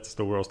fighters, de är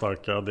jättestora och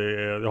starka.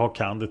 Jag har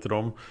candy till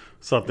dem.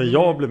 Så att det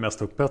jag blir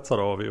mest upphetsad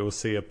av är att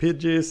se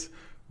Pidgeys,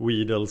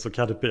 Weedles och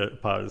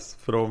Caterpies.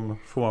 För de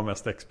får man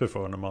mest XP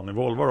för när man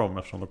evolvar dem,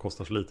 eftersom de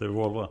kostar så lite att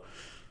evolva.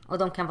 Och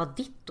de kan vara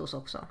dittos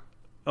också.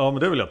 Ja, men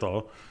det vill jag inte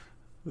ha.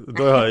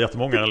 Då har jag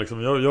jättemånga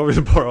liksom. Jag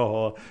vill bara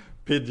ha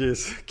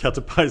Pidgeys,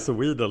 Caterpies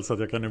och Weedles så att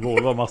jag kan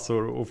evolva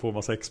massor och få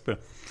massa XP.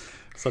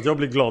 Så att jag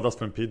blir gladast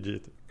för en Pidgey.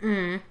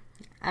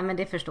 Ja, men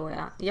det förstår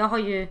jag. Jag har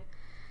ju...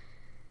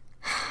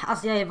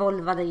 Alltså jag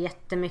evolvade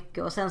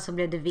jättemycket och sen så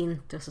blev det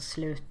vinter och så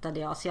slutade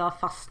jag. Så jag har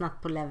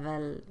fastnat på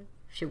level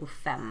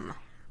 25.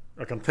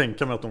 Jag kan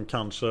tänka mig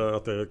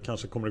att det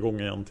kanske kommer igång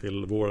igen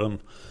till våren.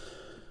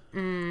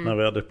 När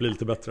vädret blir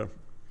lite bättre.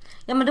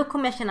 Ja, men då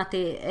kommer jag känna att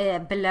det är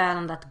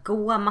belönande att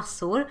gå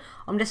massor.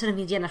 Om det så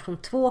finns generation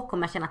 2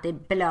 kommer jag känna att det är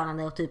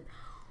belönande att typ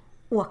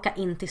åka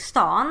in till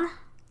stan.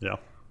 Ja.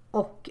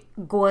 Och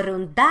gå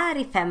runt där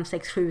i 5,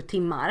 6, 7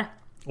 timmar.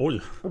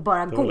 Oj. Och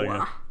bara gå.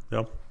 Länge.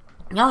 Ja.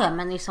 Ja,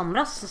 men i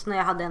somras när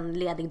jag hade en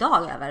ledig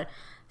dag över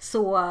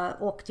så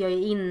åkte jag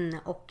in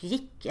och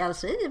gick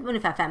alltså i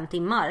ungefär 5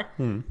 timmar.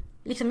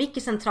 Liksom gick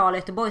i centrala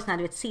Göteborg så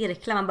hade vi ett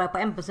cirklar. Man börjar på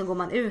en punkt, så går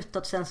man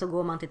utåt, sen så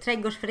går man till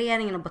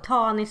trädgårdsföreningen och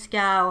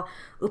botaniska och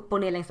upp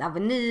och ner längs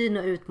Avenyn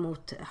och ut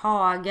mot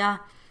Haga.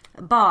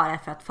 Bara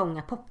för att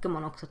fånga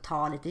Pokémon och också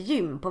ta lite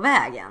gym på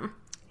vägen.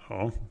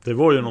 Ja, det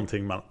var ju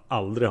någonting man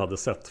aldrig hade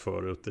sett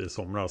förut i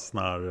somras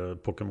när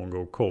Pokémon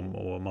Go kom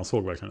och man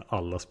såg verkligen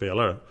alla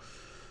spelare.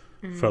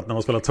 För att när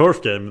man spelar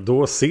Turf Game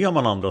då ser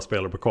man andra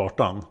spelare på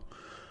kartan.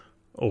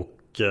 Och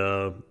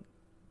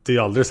det är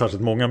aldrig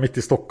särskilt många. Mitt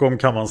i Stockholm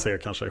kan man se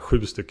kanske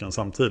 7 stycken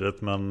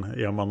samtidigt. Men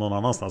är man någon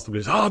annanstans då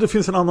blir det så det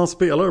finns en annan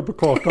spelare på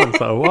kartan.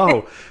 Så här,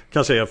 wow,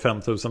 kanske är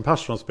 5000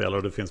 personer som spelar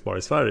och det finns bara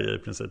i Sverige i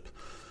princip.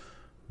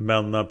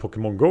 Men när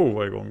Pokémon Go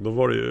var igång då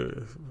var det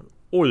ju,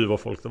 oj vad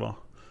folk det var.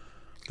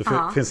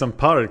 Det finns en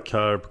park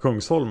här på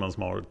Kungsholmen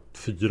som har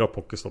 4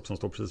 Pokéstopp som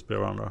står precis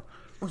bredvid varandra.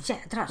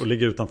 Och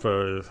ligger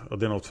utanför,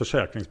 det är något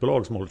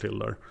försäkringsbolag som håller till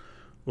där.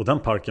 Och den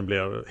parken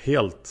blev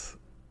helt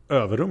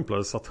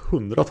överrumplad, så att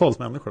hundratals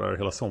människor där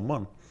hela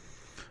sommaren.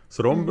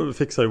 Så de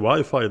fixar ju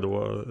wifi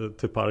då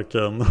till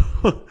parken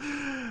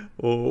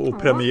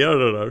och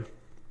premierade där.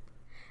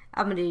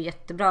 Ja, men det är ju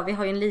jättebra. Vi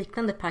har ju en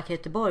liknande park i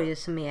Göteborg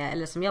som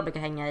jag brukar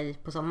hänga i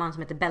på sommaren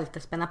som heter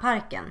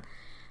Bältespännarparken.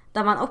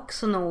 Där man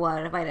också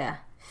når,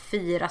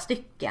 4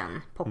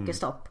 stycken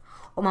Pokéstopp.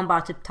 Om man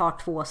bara typ tar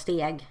 2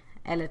 steg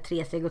eller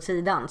 3 steg åt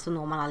sidan så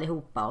når man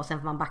allihopa och sen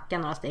får man backa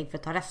några steg för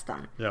att ta resten.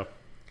 Ja.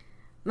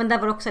 Men där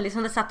var också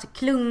liksom, det satt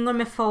klungor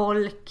med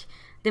folk.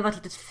 Det var ett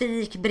litet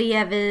fik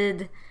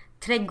bredvid.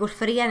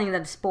 Trädgårdsföreningen där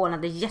det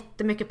spånade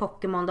jättemycket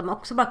Pokémon. Där man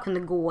också bara kunde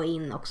gå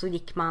in och så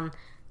gick man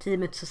 10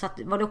 minuter så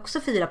var det också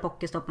 4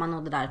 Pokéstopp man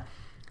nådde där.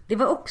 Det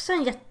var också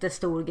en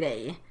jättestor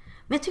grej.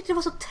 Men jag tyckte det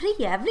var så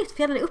trevligt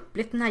för jag hade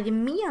upplevt den här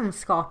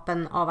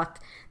gemenskapen av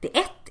att det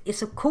 1 är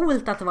så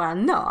coolt att vara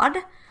nörd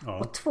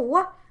och 2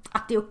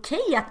 att det är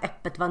okej att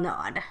öppet vara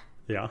nörd.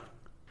 Ja.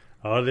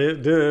 Ja,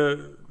 det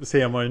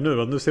ser man ju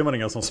nu. Nu ser man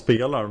inga som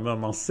spelar, men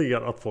man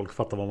ser att folk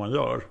fattar vad man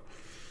gör.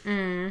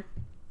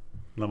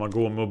 När man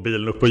går med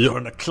mobilen upp och gör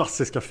den där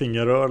klassiska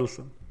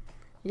fingerrörelsen.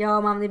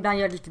 Ja, man ibland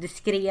gör det lite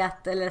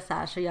diskret eller så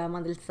här, så gör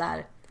man det lite så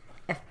här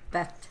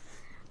öppet.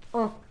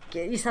 Och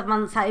just att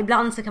man så här,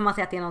 ibland så kan man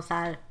säga att det är någon så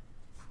här,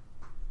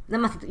 när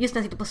man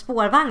sitter på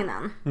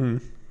spårvagnen.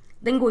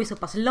 Den går ju så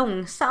pass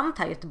långsamt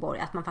här i Göteborg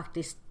att man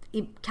faktiskt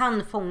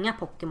kan fånga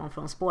Pokémon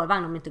från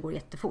spårvagn om det inte går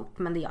jättefort,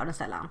 men det gör den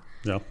sällan.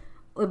 Ja.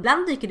 Och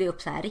ibland dyker det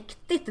upp så här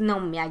riktigt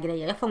nommiga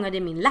grejer. Jag fångade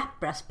min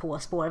Lapras på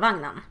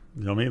spårvagnen.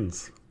 Jag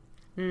minns.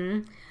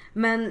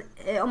 Men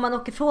om man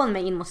åker från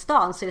mig in mot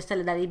stan så är det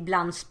ställen där det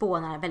ibland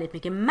spånar väldigt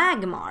mycket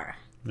Magmar.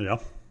 Ja.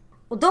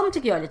 Och de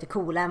tycker jag är lite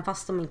coola, även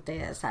fast de inte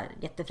är så här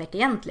jättefräcka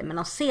egentligen. Men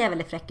de ser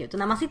väldigt fräcka ut. Och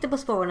när man sitter på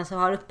spåren så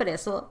har uppe det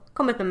så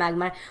kommer upp en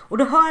Magmar. Och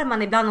då hör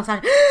man ibland någon så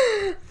här.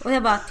 Och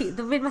jag bara,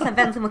 då vill man så här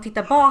vända sig och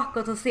titta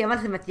bakåt. Och så ser man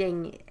liksom ett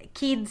gäng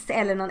kids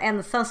eller någon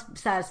ensam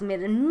så här, som är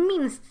den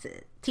minst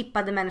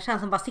tippade människan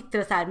som bara sitter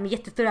och så här med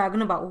jättestora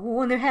ögon och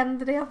bara, nu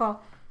händer det. Jag bara,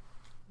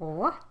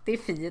 det är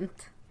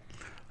fint.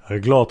 Jag är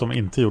glad att de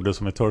inte gjorde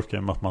som i Turf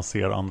Game, att man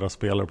ser andra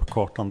spelare på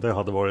kartan. Det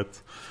hade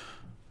varit...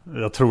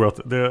 Jag tror att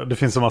det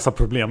finns en massa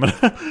problem med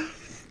det.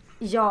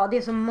 Ja, det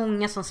är så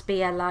många som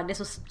spelar. Det är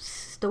så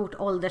stort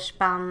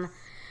åldersspann.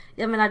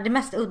 Jag menar, det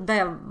mest udda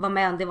jag var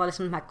med om, det var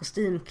liksom de här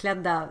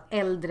kostymklädda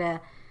äldre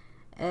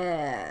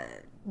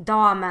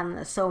damen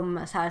som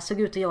så här såg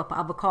ut att jobba på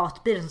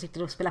advokatbyrå som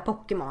sitter och spelar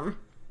Pokémon.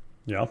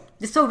 Ja.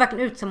 Det såg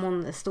verkligen ut som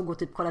hon stod och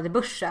typ kollade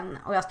börsen.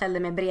 Och jag ställde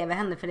mig bredvid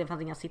henne för det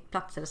fanns inga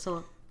sittplatser.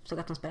 Så såg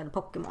att hon spelade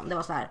Pokémon. Det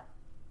var så här...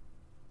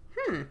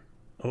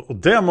 Och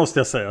det måste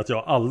jag säga att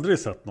jag aldrig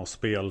sett något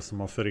spel som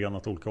har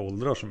förenat olika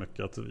åldrar så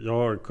mycket. Att jag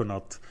har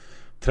kunnat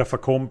träffa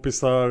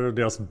kompisar,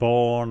 deras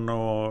barn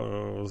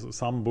och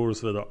sambor och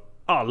så vidare.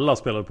 Alla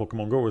spelade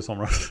Pokémon Go i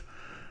somras.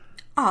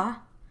 Ja.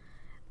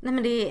 Nej,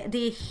 men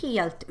det är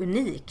helt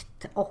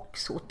unikt och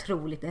så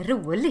otroligt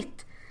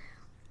roligt.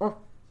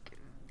 Och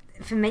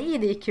för mig är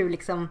det kul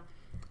liksom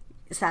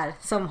så här,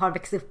 som har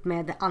växt upp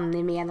med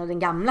animen och den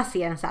gamla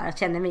serien så här, att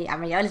känner mig, ja,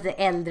 men jag är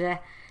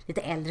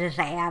lite äldre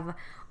räv.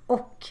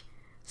 Och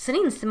sen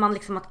inser man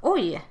liksom att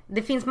oj,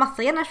 det finns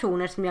massa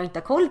generationer som jag inte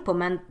har koll på,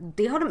 men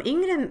det har de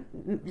yngre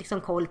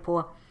liksom koll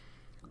på.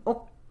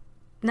 Och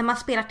när man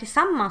spelar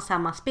tillsammans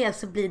samma spel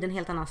så blir det en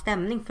helt annan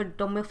stämning, för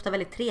de är ofta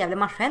väldigt trevliga,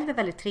 man själv är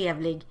väldigt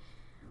trevlig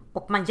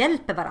och man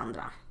hjälper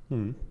varandra.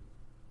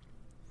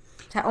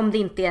 Så här, om det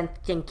inte är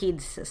ett gäng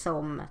kids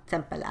som till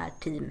exempel är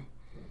Team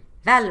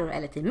Valor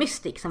eller Team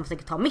Mystic som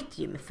försöker ta mitt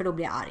gym, för då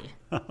blir jag arg.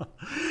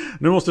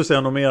 Nu måste du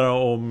säga något mer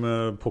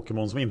om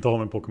Pokémon som inte har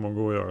med Pokémon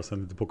Go att göra, så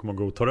inte Pokémon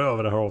Go tar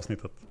över det här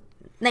avsnittet.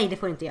 Nej, det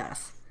får inte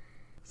göras.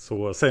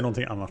 Så säg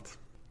någonting annat.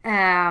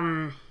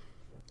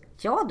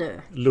 Ja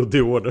du.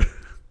 Luddig order.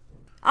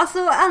 Alltså,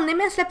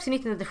 anime släpps ju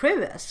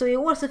 1997, så i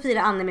år så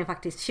firar anime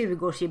faktiskt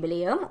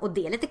 20-årsjubileum, och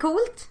det är lite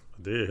coolt.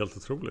 Det är helt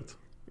otroligt.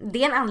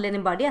 Det är en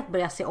anledning bara det att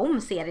börja se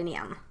om serien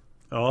igen.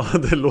 Ja,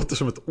 det låter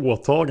som ett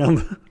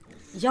åtagande.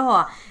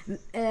 Ja,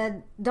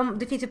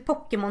 det finns ju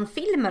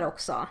Pokémon-filmer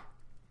också.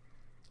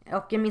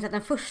 Och jag minns att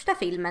den första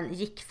filmen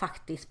gick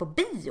faktiskt på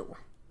bio.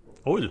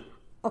 Oj.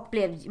 Och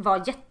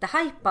var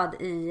jättehypad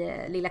i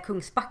lilla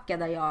Kungsbacka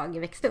där jag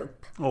växte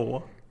upp.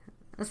 Åh.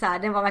 Så här,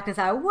 den var verkligen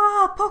så här: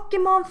 wow,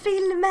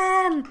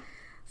 Pokémon-filmen!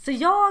 Så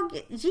jag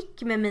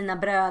gick med mina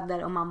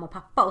bröder och mamma och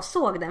pappa och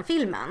såg den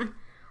filmen.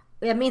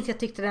 Och jag minns att jag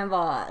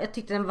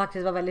tyckte den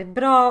faktiskt var väldigt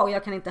bra, och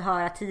jag kan inte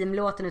höra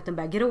teamlåten utan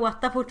börja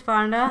gråta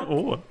fortfarande.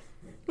 Åh.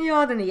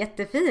 Ja, den är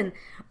jättefin.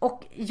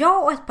 Och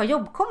jag och ett par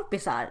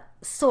jobbkompisar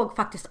såg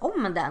faktiskt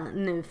om den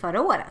nu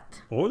förra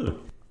året. Oj.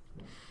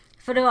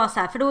 För det var så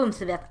här, för då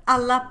insåg vi att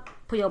alla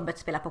på jobbet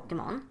spelar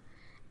Pokémon.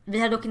 Vi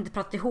har dock inte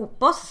pratat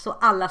ihop oss, så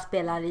alla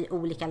spelar i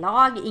olika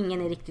lag.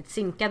 Ingen är riktigt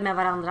synkad med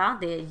varandra.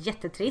 Det är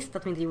jättetrist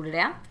att vi inte gjorde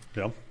det.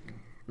 Ja.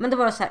 Men då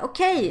var det så här: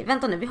 okej,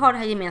 vänta nu, vi har det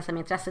här gemensamma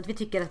intresset. Vi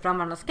tycker rätt bra om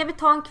varandra. Ska vi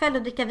ta en kväll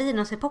och dricka vin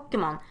och se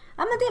Pokémon?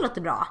 Ja, men det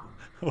låter bra.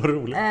 Vad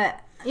roligt.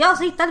 Ja,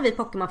 så hittade vi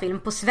Pokémon-film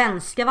på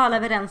svenska. Var alla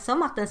överens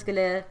om att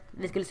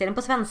vi skulle se den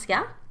på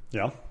svenska.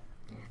 Ja.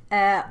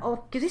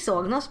 Och vi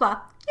såg den och så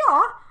bara,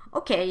 ja,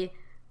 okej.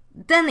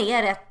 Den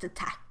är rätt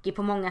tacky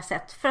på många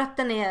sätt, för att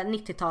den är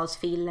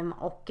 90-talsfilm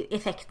och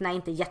effekterna är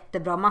inte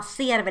jättebra. Man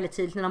ser väldigt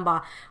tydligt när de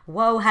bara,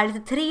 wow, här är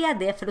lite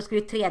 3D, för då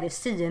skulle ju 3D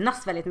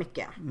synas väldigt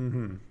mycket.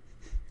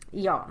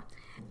 Ja,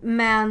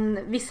 men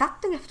vi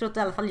satt efteråt, i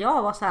alla fall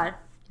jag var så här,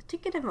 jag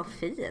tycker den var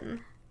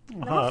fin. Den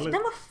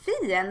var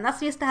fin,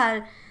 alltså just det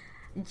här,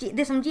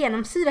 det som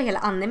genomsyrar hela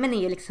animen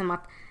är ju liksom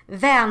att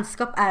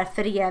vänskap är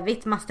för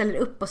evigt. Man ställer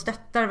upp och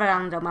stöttar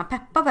varandra och man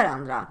peppar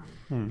varandra.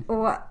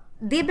 Och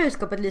det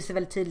budskapet lyser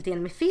väldigt tydligt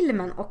igenom i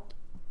filmen. Och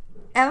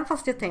även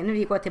fast jag tänkte,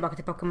 nu går jag tillbaka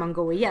till Pokémon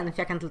Go igen, för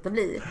jag kan inte låta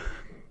bli.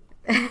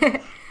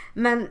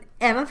 Men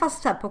även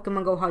fast så här,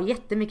 Pokémon Go har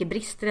jättemycket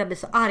brister, jag blir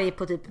så arg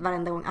på typ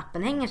varenda gång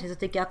appen hänger sig, så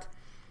tycker jag att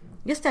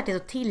just det att det är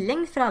så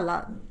tillgängligt för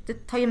alla,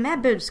 det tar ju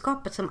med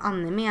budskapet som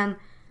animen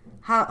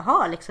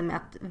har liksom, med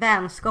att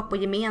vänskap och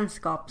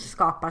gemenskap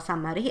skapar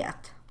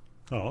samhörighet.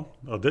 Ja,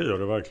 det gör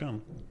det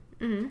verkligen.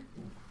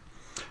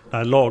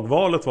 Nej,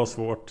 lagvalet var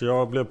svårt.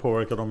 Jag blev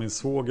påverkad av min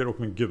svåger och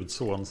min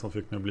gudson som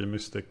fick mig att bli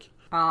Mystic.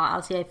 Ja,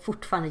 alltså jag är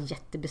fortfarande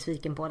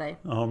jättebesviken på dig.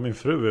 Ja, min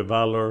fru är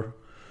Valor.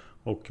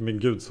 Och min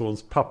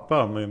gudsons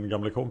pappa, min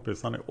gamla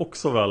kompis, han är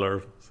också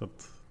Valor. Så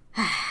att...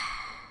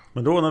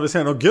 Men då när vi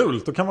ser något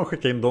gult, då kan man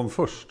skicka in dem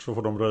först, så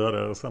får de röja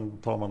det och sen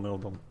tar man det av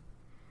dem.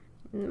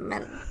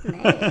 Men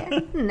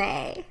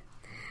nej.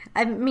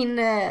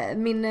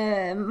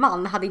 Min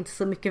man hade inte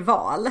så mycket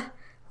val.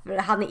 För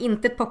han är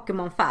inte ett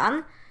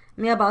Pokémon-fan.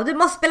 Men jag bara, du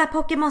måste spela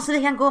Pokémon så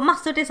vi kan gå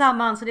massor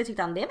tillsammans. Så det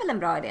tyckte han, det är väl en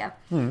bra idé.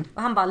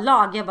 Och han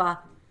bara, jag bara,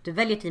 du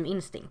väljer Team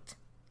Instinct.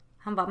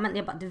 Han bara, men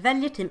jag bara, du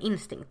väljer Team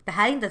Instinct. Det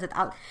här är inte ett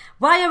all.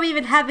 Why are we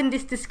even having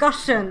this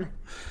discussion?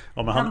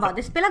 Ja, men han bara,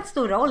 det spelar inte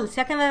stor roll, så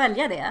jag kan väl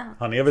välja det.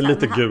 Han är väl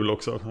lite gul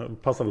också.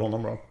 Passar väl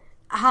honom bra.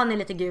 Han är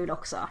lite gul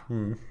också.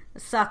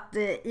 Så att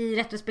i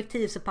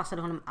retrospektiv så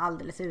passade honom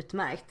alldeles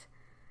utmärkt.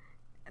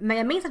 Men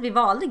jag minns att vi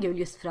valde gul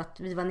just för att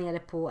vi var nere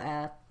på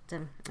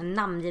en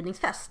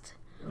namngivningsfest.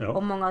 Ja.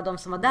 Och många av de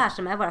som var där,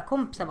 som är våra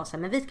kompisar, var så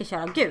här, men vi ska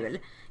köra gul.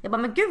 Jag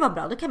bara, men gud vad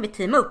bra, då kan vi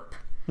teama upp.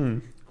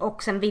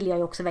 Och sen ville jag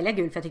ju också välja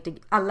gul, för jag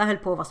tyckte alla höll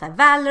på att vara så här,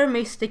 Valor,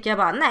 Mystic. Jag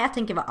bara, nej, jag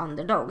tänker vara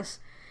underdogs.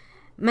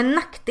 Men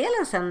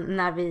nackdelen sen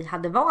när vi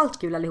hade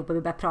valt gul allihopa,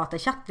 vi började prata i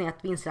chatten, att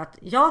vi inser att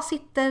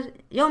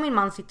jag och min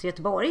man sitter i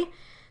Göteborg,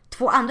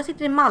 2 andra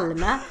sitter i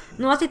Malmö,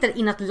 några sitter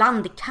i något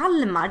land i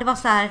Kalmar. Det var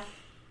så här,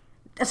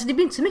 alltså det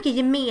blir inte så mycket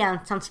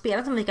gemensamt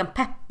spelat som vi kan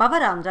peppa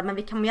varandra, men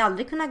vi kan ju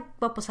aldrig kunna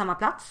vara på samma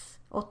plats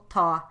och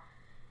ta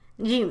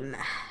gym.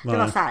 Nej. Det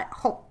var så här,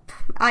 hopp.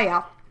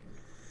 Ja.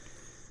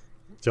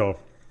 Ja,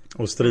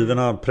 Och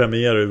striderna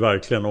premierar ju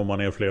verkligen om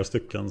man är flera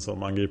stycken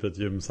som angriper ett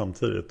gym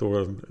samtidigt. Då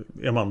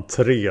är man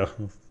 3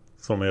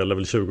 som är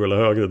level 20 eller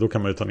högre, då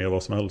kan man ju ta ner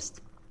vad som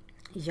helst.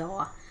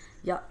 Ja,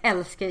 jag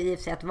älskar i och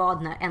för sig att vara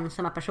den här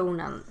ensamma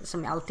personen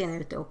som jag alltid är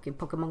ute och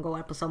Pokémon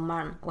Go på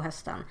sommaren och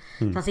hösten.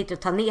 Han sitter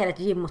och tar ner ett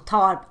gym och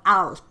tar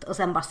allt och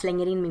sen bara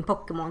slänger in min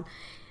Pokémon.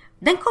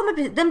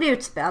 Den blir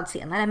utspöd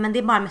senare, men det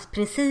är bara mest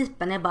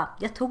principen.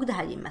 Jag tog det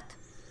här gymmet.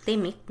 Det är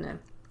mitt nu.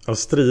 Ja,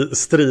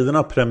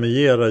 striderna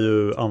premierar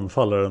ju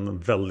anfallaren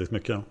väldigt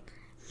mycket.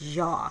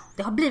 Ja,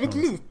 det har blivit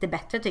lite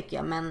bättre tycker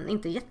jag, men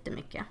inte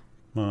jättemycket.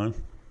 Nej.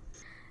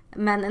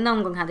 Men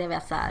någon gång hade jag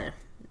velat så här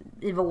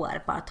i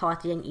vår bara ta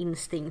ett gäng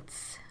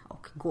Instincts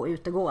och gå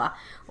ut och gå.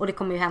 Och det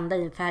kommer ju hända,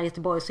 för här i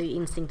Göteborg så är ju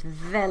Instinct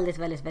väldigt,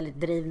 väldigt, väldigt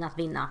drivna att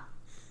vinna.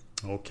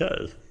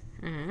 Okej.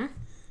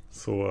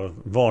 Så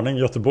varning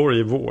Göteborg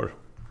i vår.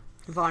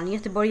 Varning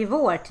Göteborg i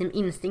vår. Team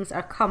Instincts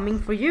are coming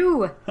for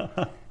you.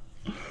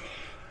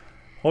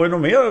 Har vi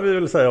något mer vi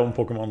vill säga om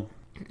Pokémon?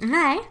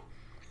 Nej,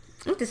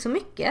 inte så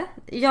mycket.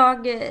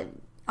 Jag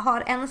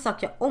har en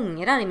sak jag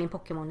ångrar i min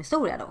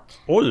Pokémon-historia dock.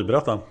 Oj,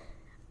 berätta.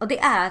 Och det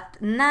är att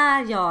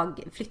när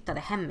jag flyttade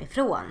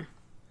hemifrån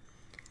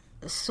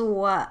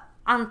så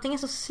antingen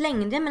så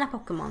slängde jag mina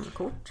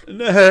Pokémon-kort.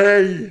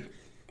 Nej!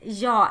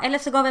 Ja, eller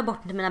så gav jag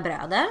bort till mina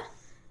bröder.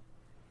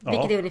 Ja.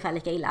 Vilket är ungefär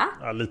lika illa.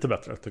 Ja, lite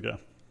bättre tycker jag.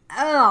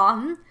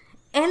 Ja,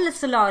 eller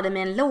så lagde jag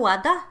med en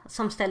låda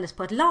som ställdes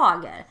på ett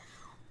lager.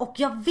 Och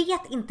jag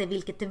vet inte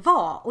vilket det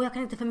var. Och jag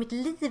kan inte för mitt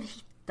liv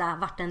hitta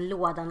vart den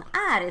lådan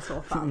är i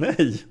så fall.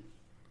 Nej!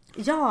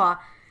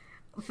 Ja,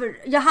 för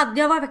jag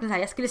var verkligen så här,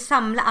 jag skulle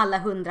samla alla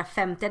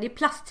 150. Jag hade ju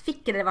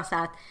plastfickor där det var så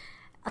här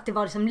att det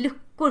var liksom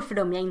luckor för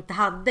dem jag inte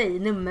hade i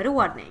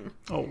nummerordning.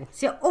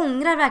 Så jag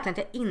ångrar verkligen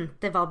att jag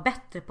inte var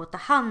bättre på att ta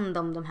hand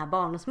om de här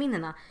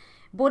barndomsminnena.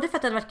 Både för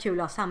att det hade varit kul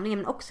att ha samlingen,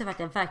 men också för att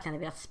jag verkligen hade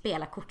velat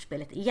spela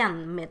kortspelet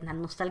igen med den här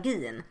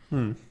nostalgin.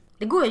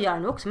 Det går ju att göra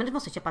nu också, men du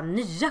måste köpa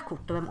nya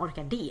kort och vem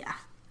orkar det?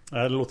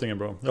 Nej, det låter inget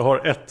bra. Jag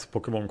har ett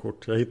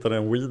Pokémon-kort. Jag hittade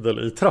en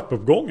Weedle i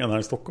trappuppgången här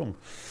i Stockholm.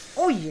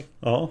 Oj!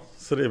 Ja,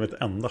 så det är mitt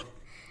enda.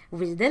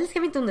 Weedle ska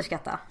vi inte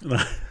underskatta. Nej.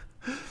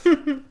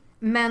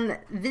 Men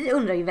vi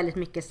undrar ju väldigt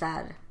mycket så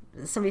här,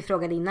 som vi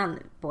frågade innan,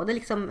 både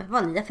liksom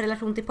vad ni har för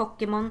relation till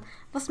Pokémon,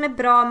 vad som är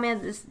bra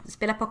med att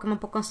spela Pokémon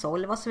på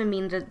konsol, vad som är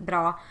mindre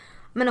bra,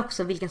 men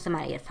också vilken som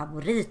är er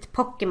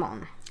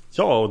favorit-Pokémon.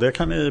 Ja, och det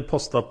kan ni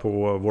posta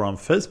på våran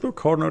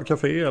Facebook, Hard Nerd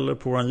Café, eller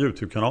på våran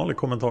YouTube-kanal i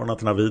kommentarerna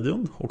till den här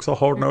videon, också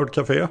Hard Nerd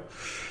Café.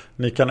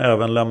 Ni kan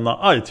även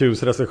lämna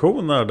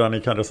iTunes-recensioner där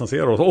ni kan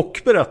recensera oss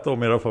och berätta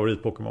om era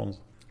favorit-Pokémon.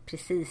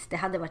 Precis, det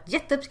hade varit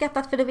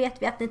jätteuppskattat, för då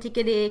vet vi att ni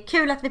tycker det är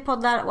kul att vi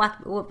poddar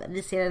och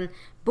vi ser en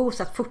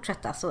boost att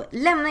fortsätta. Så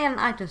lämna er en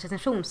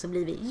iTunes-recension så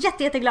blir vi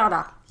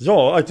jätteglada.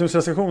 Ja,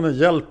 iTunes-recensionen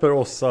hjälper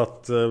oss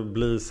att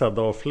bli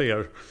sedda av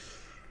fler.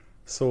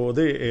 Så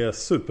det är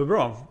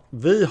superbra.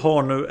 Vi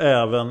har nu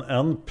även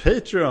en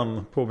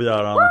Patreon på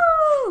begäran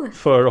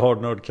för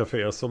Hard Nerd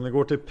Café. Så om ni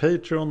går till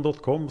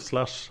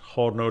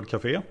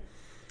patreon.com/hardnerdcafé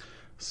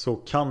så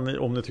kan ni,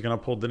 om ni tycker den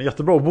här podden är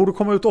jättebra och borde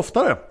komma ut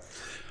oftare,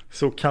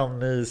 så kan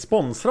ni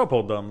sponsra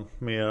podden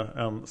med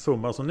en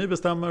summa som ni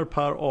bestämmer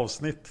per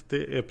avsnitt.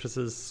 Det är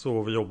precis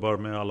så vi jobbar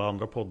med alla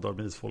andra poddar,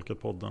 med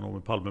Isfolket-podden och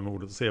med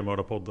Palmemordet och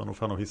Seriemördarpodden och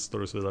Fan och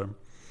History och så vidare.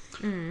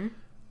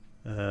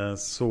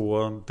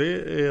 Så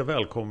det är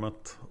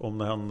välkommet om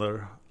det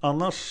händer.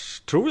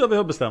 Annars tror jag vi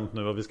har bestämt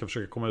nu att vi ska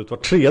försöka komma ut var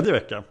 3:e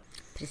vecka.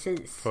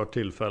 Precis. För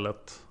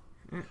tillfället.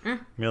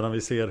 Medan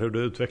vi ser hur det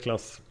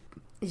utvecklas.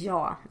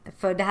 Ja,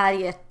 för det här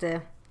är ett,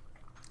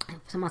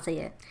 som man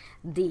säger,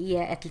 det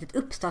är ett litet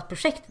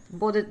uppstartprojekt.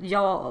 Både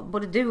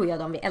du och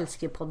jag, vi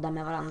älskar ju podda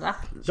med varandra.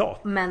 Ja.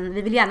 Men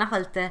vi vill gärna ha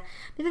lite,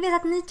 vi vill veta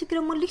att ni tycker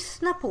om att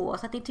lyssna på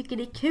oss, att ni tycker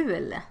det är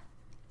kul.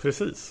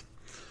 Precis.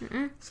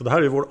 Så det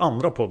här är vår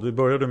andra podd. Vi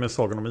började med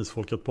Sagan om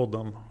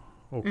Isfolket-podden.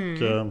 Och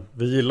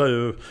vi gillar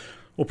ju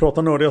att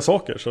prata nördiga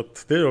saker, så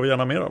att det gör vi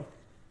gärna mer av.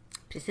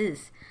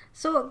 Precis.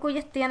 Så gå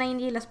jättegärna in,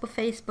 gilla oss på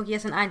Facebook, ge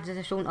oss en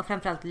iTunes-recension och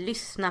framförallt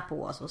lyssna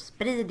på oss. Och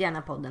sprid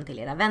gärna podden till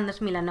era vänner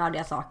som gillar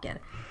nördiga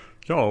saker.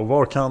 Ja, och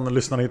var kan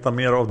lyssnarna hitta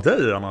mer av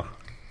dig, Anna?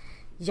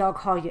 Jag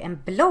har ju en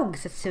blogg,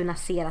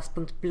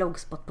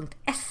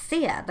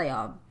 setsunaseras.blogspot.se, där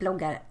jag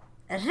bloggar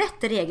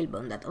rätt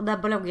regelbundet. Och där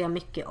bloggar jag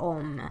mycket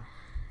om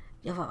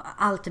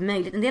allt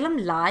möjligt. En del om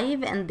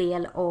live, en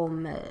del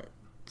om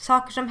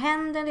saker som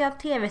händer, en del av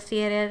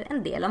tv-serier,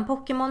 en del om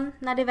Pokémon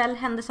när det väl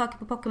händer saker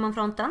på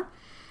Pokémon-fronten.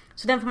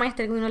 Så den får man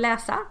jättegärna gå in och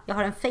läsa. Jag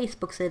har en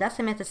Facebook-sida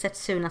som heter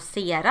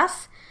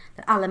Setsunaseras,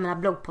 där alla mina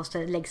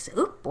bloggposter läggs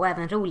upp och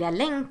även roliga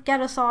länkar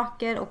och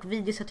saker och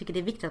videos jag tycker det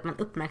är viktigt att man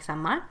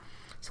uppmärksammar.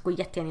 Så gå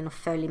jättegärna in och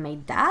följ mig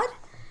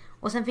där.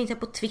 Och sen finns jag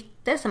på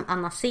Twitter som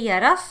Anna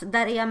Seras.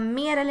 Där är jag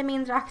mer eller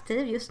mindre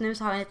aktiv. Just nu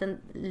så har jag en liten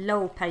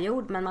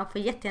low-period, men man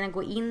får jättegärna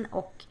gå in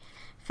och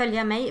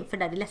följa mig, för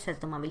där är det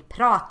lätt om man vill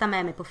prata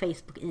med mig på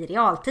Facebook i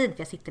realtid, för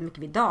jag sitter mycket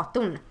vid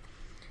datorn.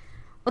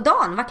 Och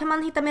Dan, vad kan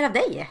man hitta mer av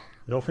dig?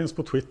 Jag finns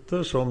på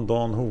Twitter som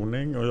Dan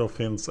Horning och jag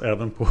finns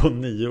även på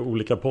 9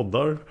 olika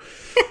poddar.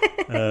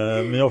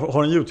 Men jag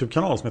har en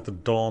YouTube-kanal som heter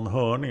Dan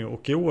Hörning,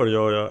 och i år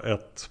gör jag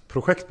ett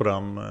projekt på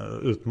den,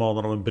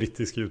 utmanad av en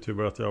brittisk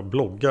YouTuber, att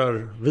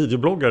jag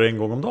videobloggar en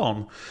gång om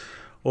dagen.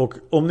 Och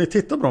om ni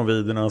tittar på de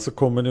videorna så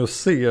kommer ni att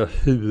se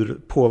hur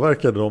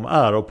påverkade de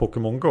är av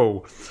Pokémon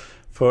Go.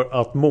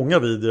 För att många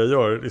videor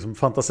gör, liksom,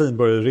 fantasin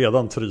börjar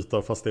redan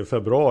tryta fast det är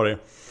februari.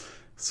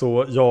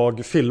 Så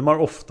jag filmar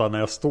ofta när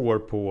jag står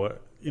på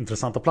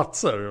intressanta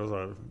platser.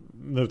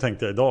 Nu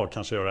tänkte jag idag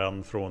kanske göra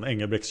en från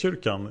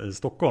Engelbrektskyrkan i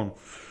Stockholm.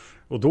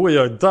 Och då är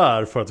jag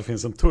där för att det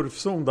finns en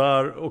turfzon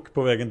där, och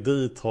på vägen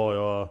dit har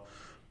jag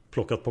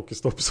plockat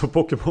Pokéstops och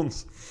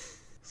Pokémons.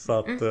 Så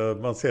att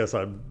man ser så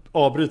här,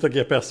 avbryta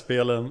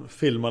GPS-spelen,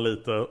 filma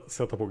lite,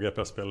 sätta på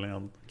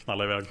GPS-spelningen,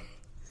 knalla iväg.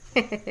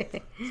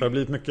 Så det har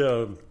blivit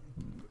mycket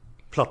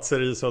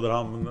platser i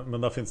Söderhamn,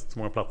 men där finns inte så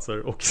många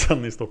platser, och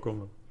sen i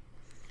Stockholm.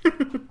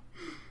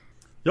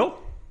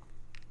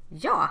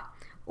 Ja,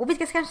 och vi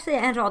ska kanske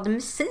säga en rad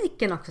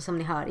musiken också som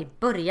ni hör i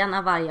början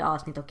av varje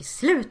avsnitt och i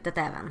slutet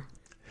även.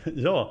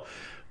 Ja,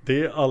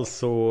 det är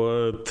alltså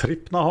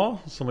Tripp Naha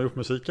som har gjort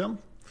musiken.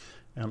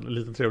 En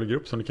liten trevlig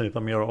grupp som ni kan hitta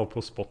mer av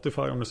på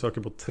Spotify om ni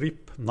söker på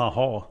Tripp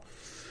Naha.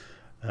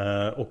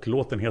 Och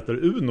låten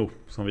heter Uno,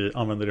 som vi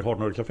använder i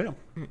Hardnerd Café.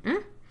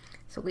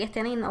 Så gå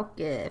jättegärna in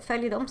och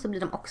följ dem, så blir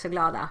de också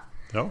glada.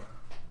 Ja.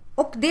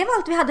 Och det var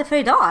allt vi hade för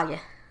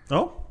idag.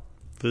 Ja,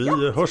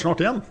 vi hörs snart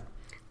igen.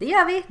 Det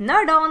gör vi.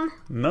 Nerd on!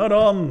 Nerd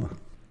on!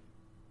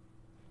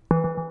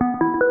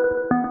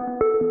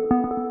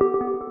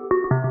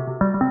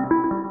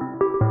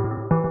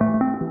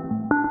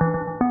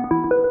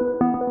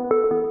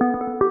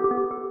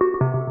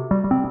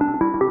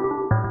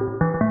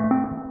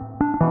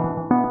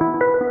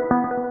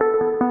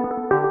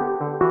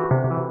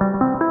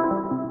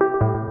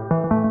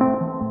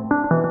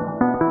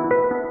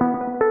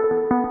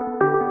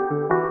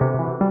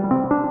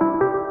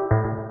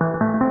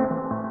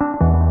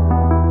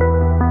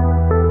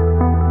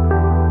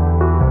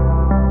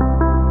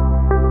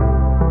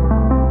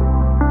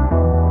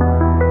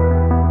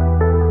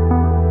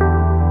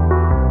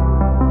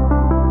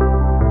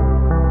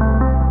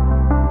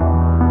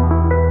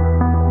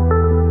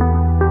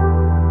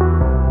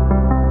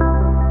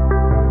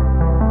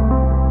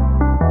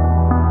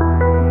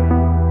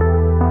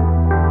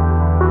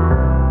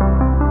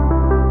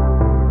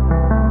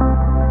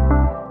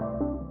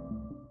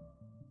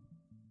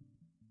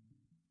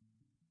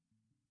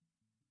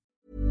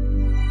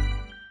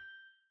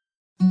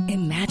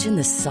 Imagine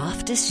the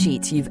softest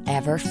sheets you've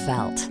ever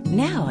felt.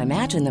 Now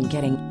imagine them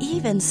getting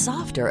even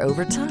softer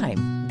over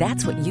time.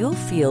 That's what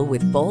you'll feel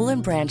with Boll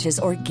 & Branch's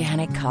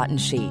organic cotton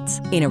sheets.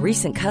 In a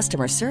recent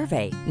customer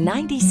survey,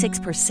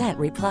 96%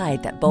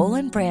 replied that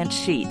Boll & Branch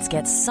sheets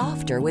get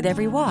softer with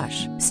every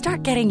wash.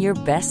 Start getting your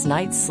best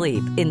night's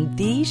sleep in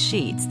these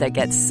sheets that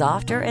get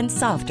softer and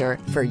softer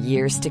for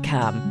years to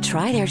come.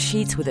 Try their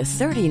sheets with a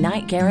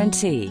 30-night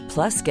guarantee.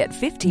 Plus, get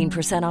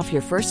 15% off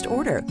your first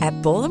order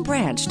at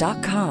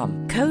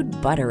bollandbranch.com. Code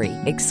BUTTERY.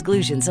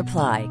 Exclusions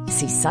apply.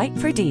 See site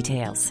for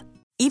details.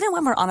 Even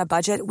when we're on a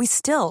budget, we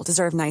still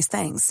deserve nice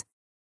things.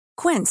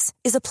 Quince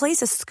is a place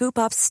to scoop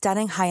up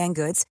stunning high-end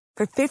goods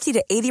for 50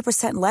 to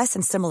 80% less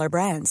than similar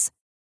brands.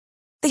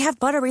 They have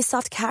buttery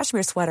soft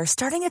cashmere sweaters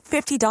starting at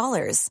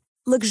 $50,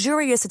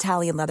 luxurious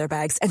Italian leather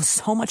bags, and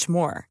so much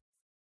more.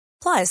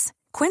 Plus,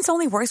 Quince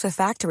only works with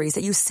factories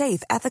that use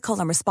safe, ethical,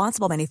 and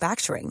responsible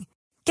manufacturing.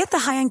 Get the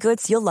high-end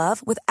goods you'll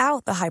love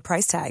without the high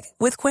price tag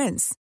with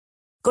Quince.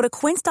 Go to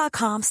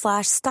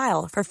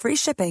quince.com/style for free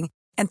shipping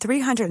and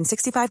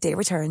 365-day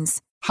returns.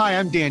 Hi,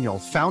 I'm Daniel,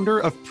 founder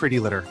of Pretty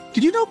Litter.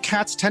 Did you know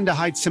cats tend to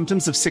hide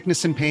symptoms of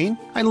sickness and pain?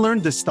 I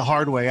learned this the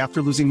hard way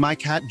after losing my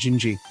cat,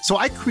 Gingy. So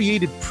I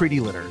created Pretty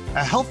Litter,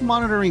 a health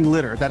monitoring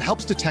litter that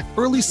helps detect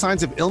early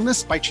signs of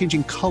illness by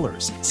changing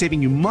colors,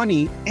 saving you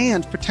money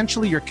and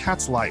potentially your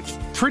cat's life.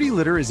 Pretty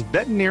Litter is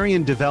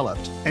veterinarian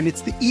developed, and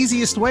it's the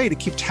easiest way to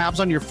keep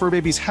tabs on your fur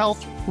baby's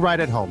health right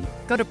at home.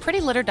 Go to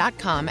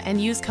prettylitter.com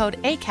and use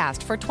code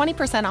ACAST for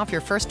 20% off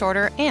your first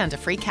order and a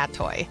free cat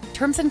toy.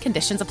 Terms and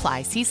conditions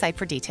apply. See site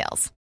for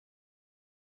details.